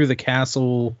went through the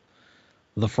castle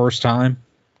the first time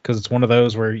because it's one of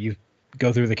those where you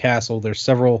go through the castle. There's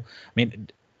several. I mean,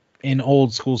 in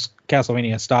old school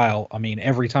Castlevania style, I mean,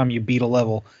 every time you beat a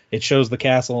level, it shows the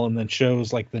castle and then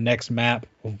shows like the next map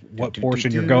of what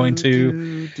portion you're going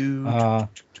to.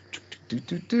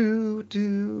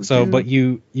 But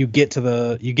you get to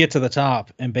the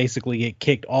top and basically get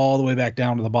kicked all the way back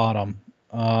down to the bottom,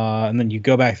 and then you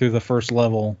go back through the first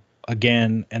level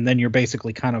again, and then you're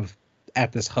basically kind of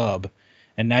at this hub,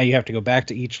 and now you have to go back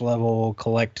to each level,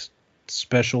 collect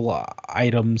special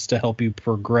items to help you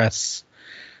progress,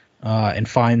 and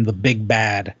find the big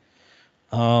bad.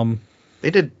 They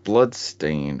did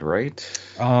Bloodstained, right?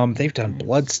 They've done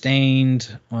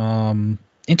Bloodstained.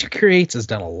 Inti Creates has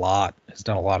done a lot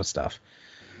of stuff.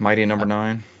 Mighty Number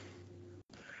 9.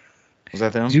 Was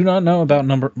that them? Do not know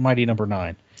about Mighty Number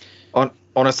 9. On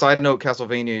a side note,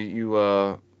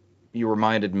 Castlevania, you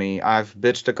reminded me. I've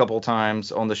bitched a couple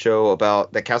times on the show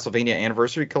about the Castlevania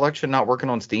Anniversary Collection not working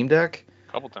on Steam Deck.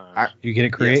 A couple times. You get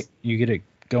it Yes. You get it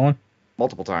going?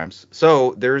 Multiple times.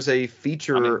 So there's a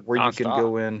feature where you can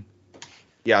go in.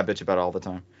 Yeah, I bitch about it all the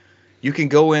time. You can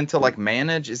go into like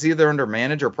manage. It's either under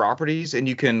manage or properties, and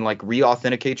you can like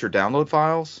re-authenticate your download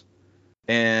files.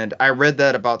 And I read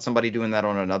that about somebody doing that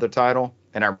on another title,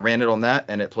 and I ran it on that,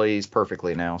 and it plays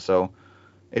perfectly now. So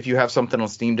if you have something on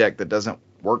Steam Deck that doesn't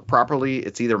work properly,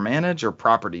 it's either manage or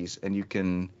properties,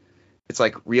 and it's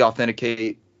like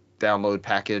re-authenticate, download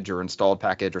package or installed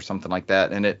package or something like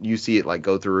that, and you see it like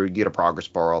go through, you get a progress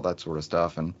bar, all that sort of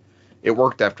stuff, and it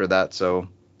worked after that. So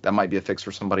that might be a fix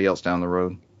for somebody else down the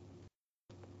road.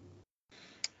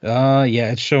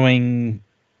 It's showing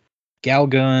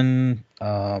Galgun,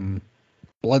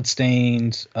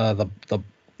 Bloodstained, the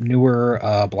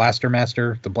newer Blaster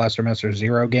Master, the Blaster Master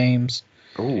Zero games.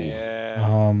 Oh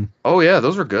yeah.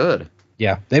 Those are good.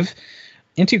 Yeah,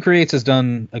 Inti Creates has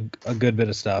done a good bit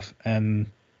of stuff, and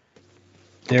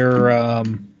they're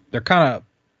kind of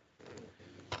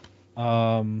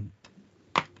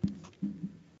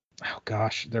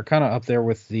they're kind of up there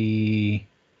with the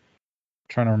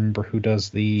trying to remember who does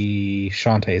the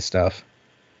Shantae stuff.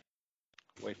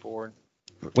 Way forward.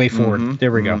 Way Forward. Mhm,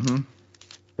 There we go. mhm.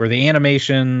 Where the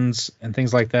animations and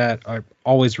things like that are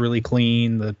always really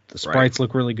clean. The sprites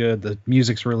look really good. The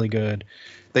music's really good.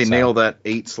 They So- nail that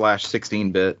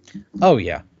 8/16-bit. Oh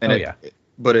yeah. And oh it, yeah.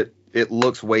 But it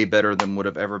looks way better than would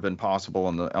have ever been possible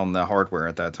on the hardware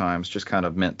at that time. It's just kind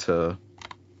of meant to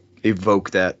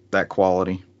evoke that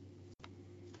quality.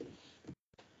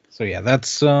 So yeah,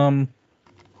 that's I've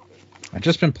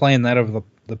just been playing that over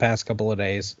the past couple of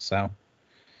days. So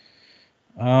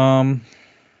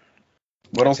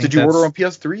What else think did you order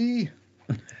that's- on PS3?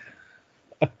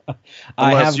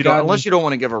 I have Unless you don't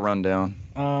want to give a rundown.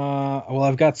 well,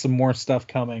 I've got some more stuff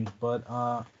coming,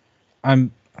 but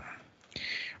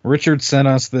Richard sent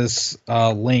us this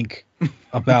link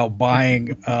about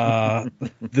buying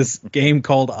this game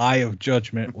called Eye of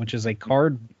Judgment, which is a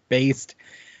card-based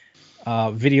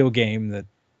video game that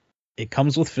it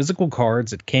comes with physical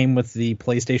cards. It came with the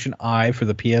PlayStation Eye for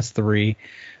the PS3,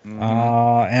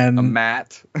 and A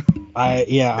mat. I There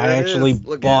it actually is.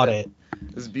 Look at bought it. it.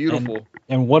 It's beautiful.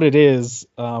 And what it is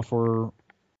for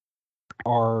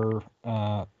our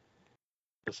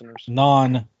Listeners.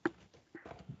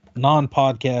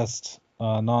 non-podcast,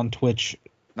 non-Twitch,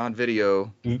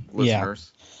 Non-video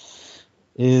listeners.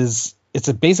 is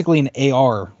it's basically an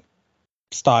AR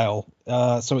style.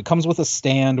 So it comes with a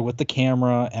stand with the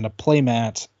camera and a play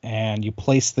mat, and you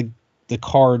place the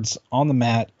cards on the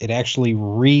mat. It actually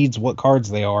reads what cards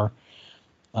they are,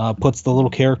 puts the little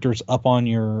characters up on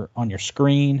your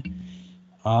screen,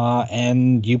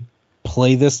 and you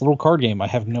play this little card game. I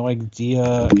have no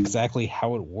idea exactly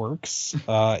how it works.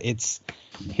 It's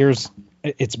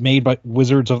made by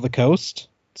Wizards of the Coast,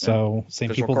 so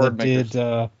same Official people card that makers.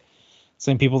 did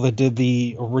same people that did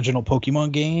the original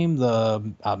Pokemon game,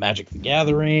 the Magic the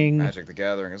Gathering, Magic the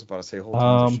Gathering. I was about to say a whole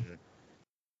tons of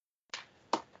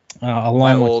shit.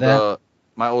 along with that.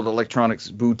 My old electronics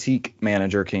boutique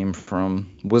manager came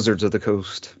from Wizards of the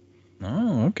Coast.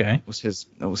 Oh, okay.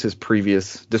 That was his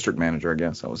previous district manager, I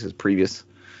guess. That was his previous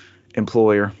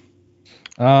employer.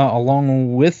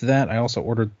 Along with that, I also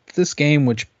ordered this game,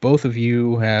 which both of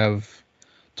you have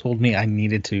told me I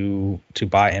needed to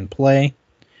buy and play,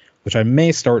 which I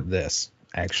may start this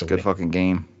It's a actually. good fucking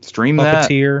game. Stream that.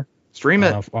 Puppeteer Stream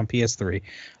it. on PS3.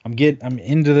 I'm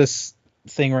into this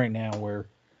thing right now where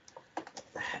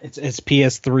it's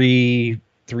PS3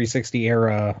 360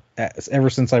 era. Ever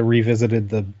since I revisited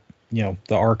the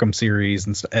Arkham series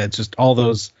and it's just all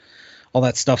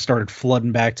that stuff started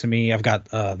flooding back to me. I've got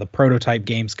the Prototype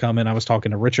games coming. I was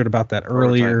talking to Richard about that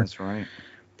earlier. That's right.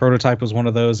 Prototype was one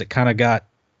of those. It kind of got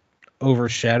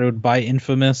overshadowed by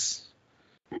Infamous.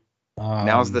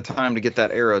 Now's the time to get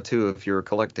that arrow too if you're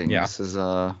collecting. Yeah. This is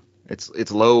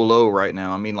it's low right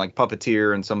now. I mean, like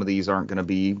Puppeteer and some of these aren't going to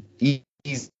be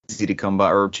easy to come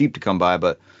by or cheap to come by,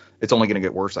 but it's only going to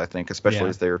get worse, I think, especially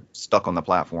as they're stuck on the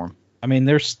platform. I mean,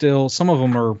 there's still some of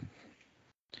them are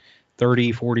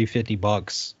 30, 40, 50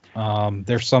 bucks.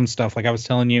 There's some stuff like I was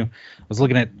telling you, I was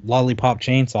looking at Lollipop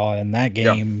Chainsaw, and that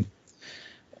game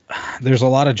there's a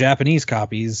lot of Japanese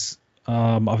copies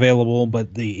available,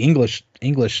 but the English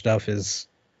stuff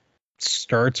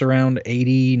starts around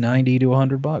 80, 90 to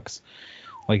 100 bucks.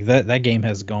 Like that game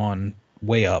has gone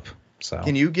way up. So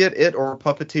Can you get it or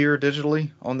Puppeteer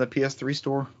digitally on the PS3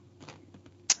 store?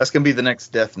 That's gonna be the next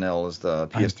death knell is the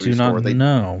PS3 I do store. not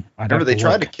know. Remember they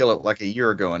tried to kill it like a year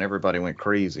ago and everybody went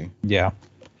crazy. Yeah.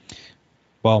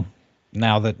 Well,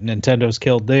 now that Nintendo's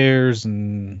killed theirs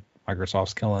and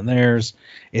Microsoft's killing theirs,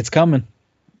 it's coming.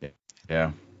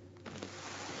 Yeah.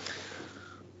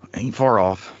 Ain't far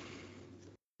off.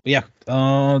 Yeah.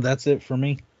 That's it for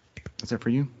me. That's it for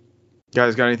you.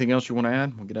 Guys, got anything else you want to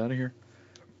add? We'll get out of here.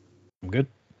 I'm good.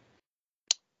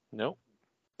 Nope.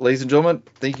 Ladies and gentlemen,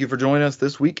 thank you for joining us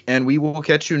this week, and we will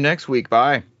catch you next week.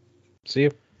 Bye. See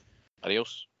you.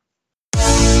 Adios.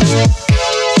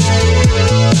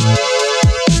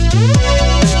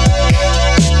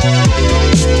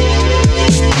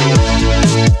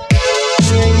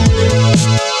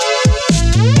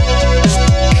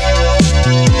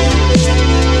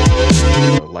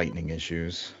 Lightning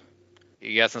issues.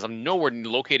 Yeah, since I'm nowhere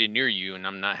located near you and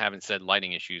I'm not having said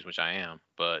lighting issues, which I am,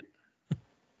 but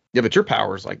Yeah, but your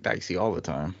power's like dicey all the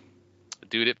time.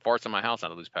 dude, it farts in my house, I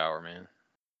lose power, man.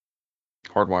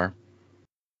 Hardwire.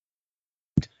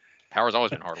 Power's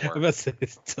always been hardwired. About to say,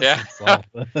 it doesn't Yeah. solve.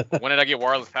 When did I get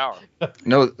wireless power?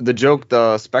 No, the joke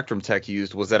the Spectrum Tech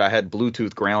used was that I had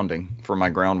Bluetooth grounding for my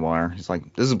ground wire. He's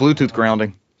like, this is Bluetooth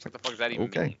grounding. It's What like, the fuck does that even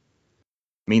okay. mean?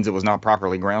 Means it was not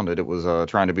properly grounded. It was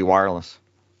trying to be wireless.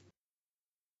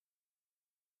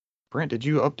 Brent, did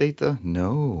you update the?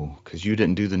 No, because you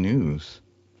didn't do the news.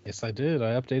 Yes, I did.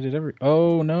 I updated every.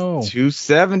 Oh no.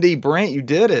 270, Brent, you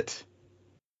did it.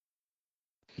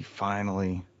 You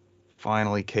finally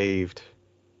caved.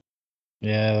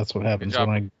 Yeah, that's what happens job.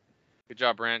 when Good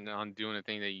job, Brent, on doing a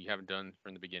thing that you haven't done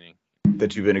from the beginning.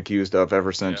 That you've been accused of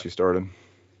ever since you started.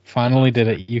 finally did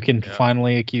it. You can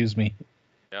finally accuse me.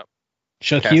 Yep.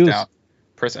 Accuse. Out.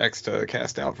 Press X to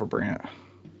cast out for Brant.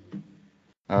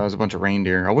 There's a bunch of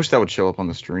reindeer. I wish that would show up on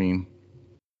the stream.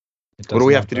 What do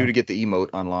we have to do to get the emote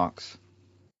unlocks?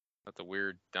 That's a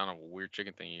weird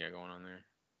chicken thing you got going on there.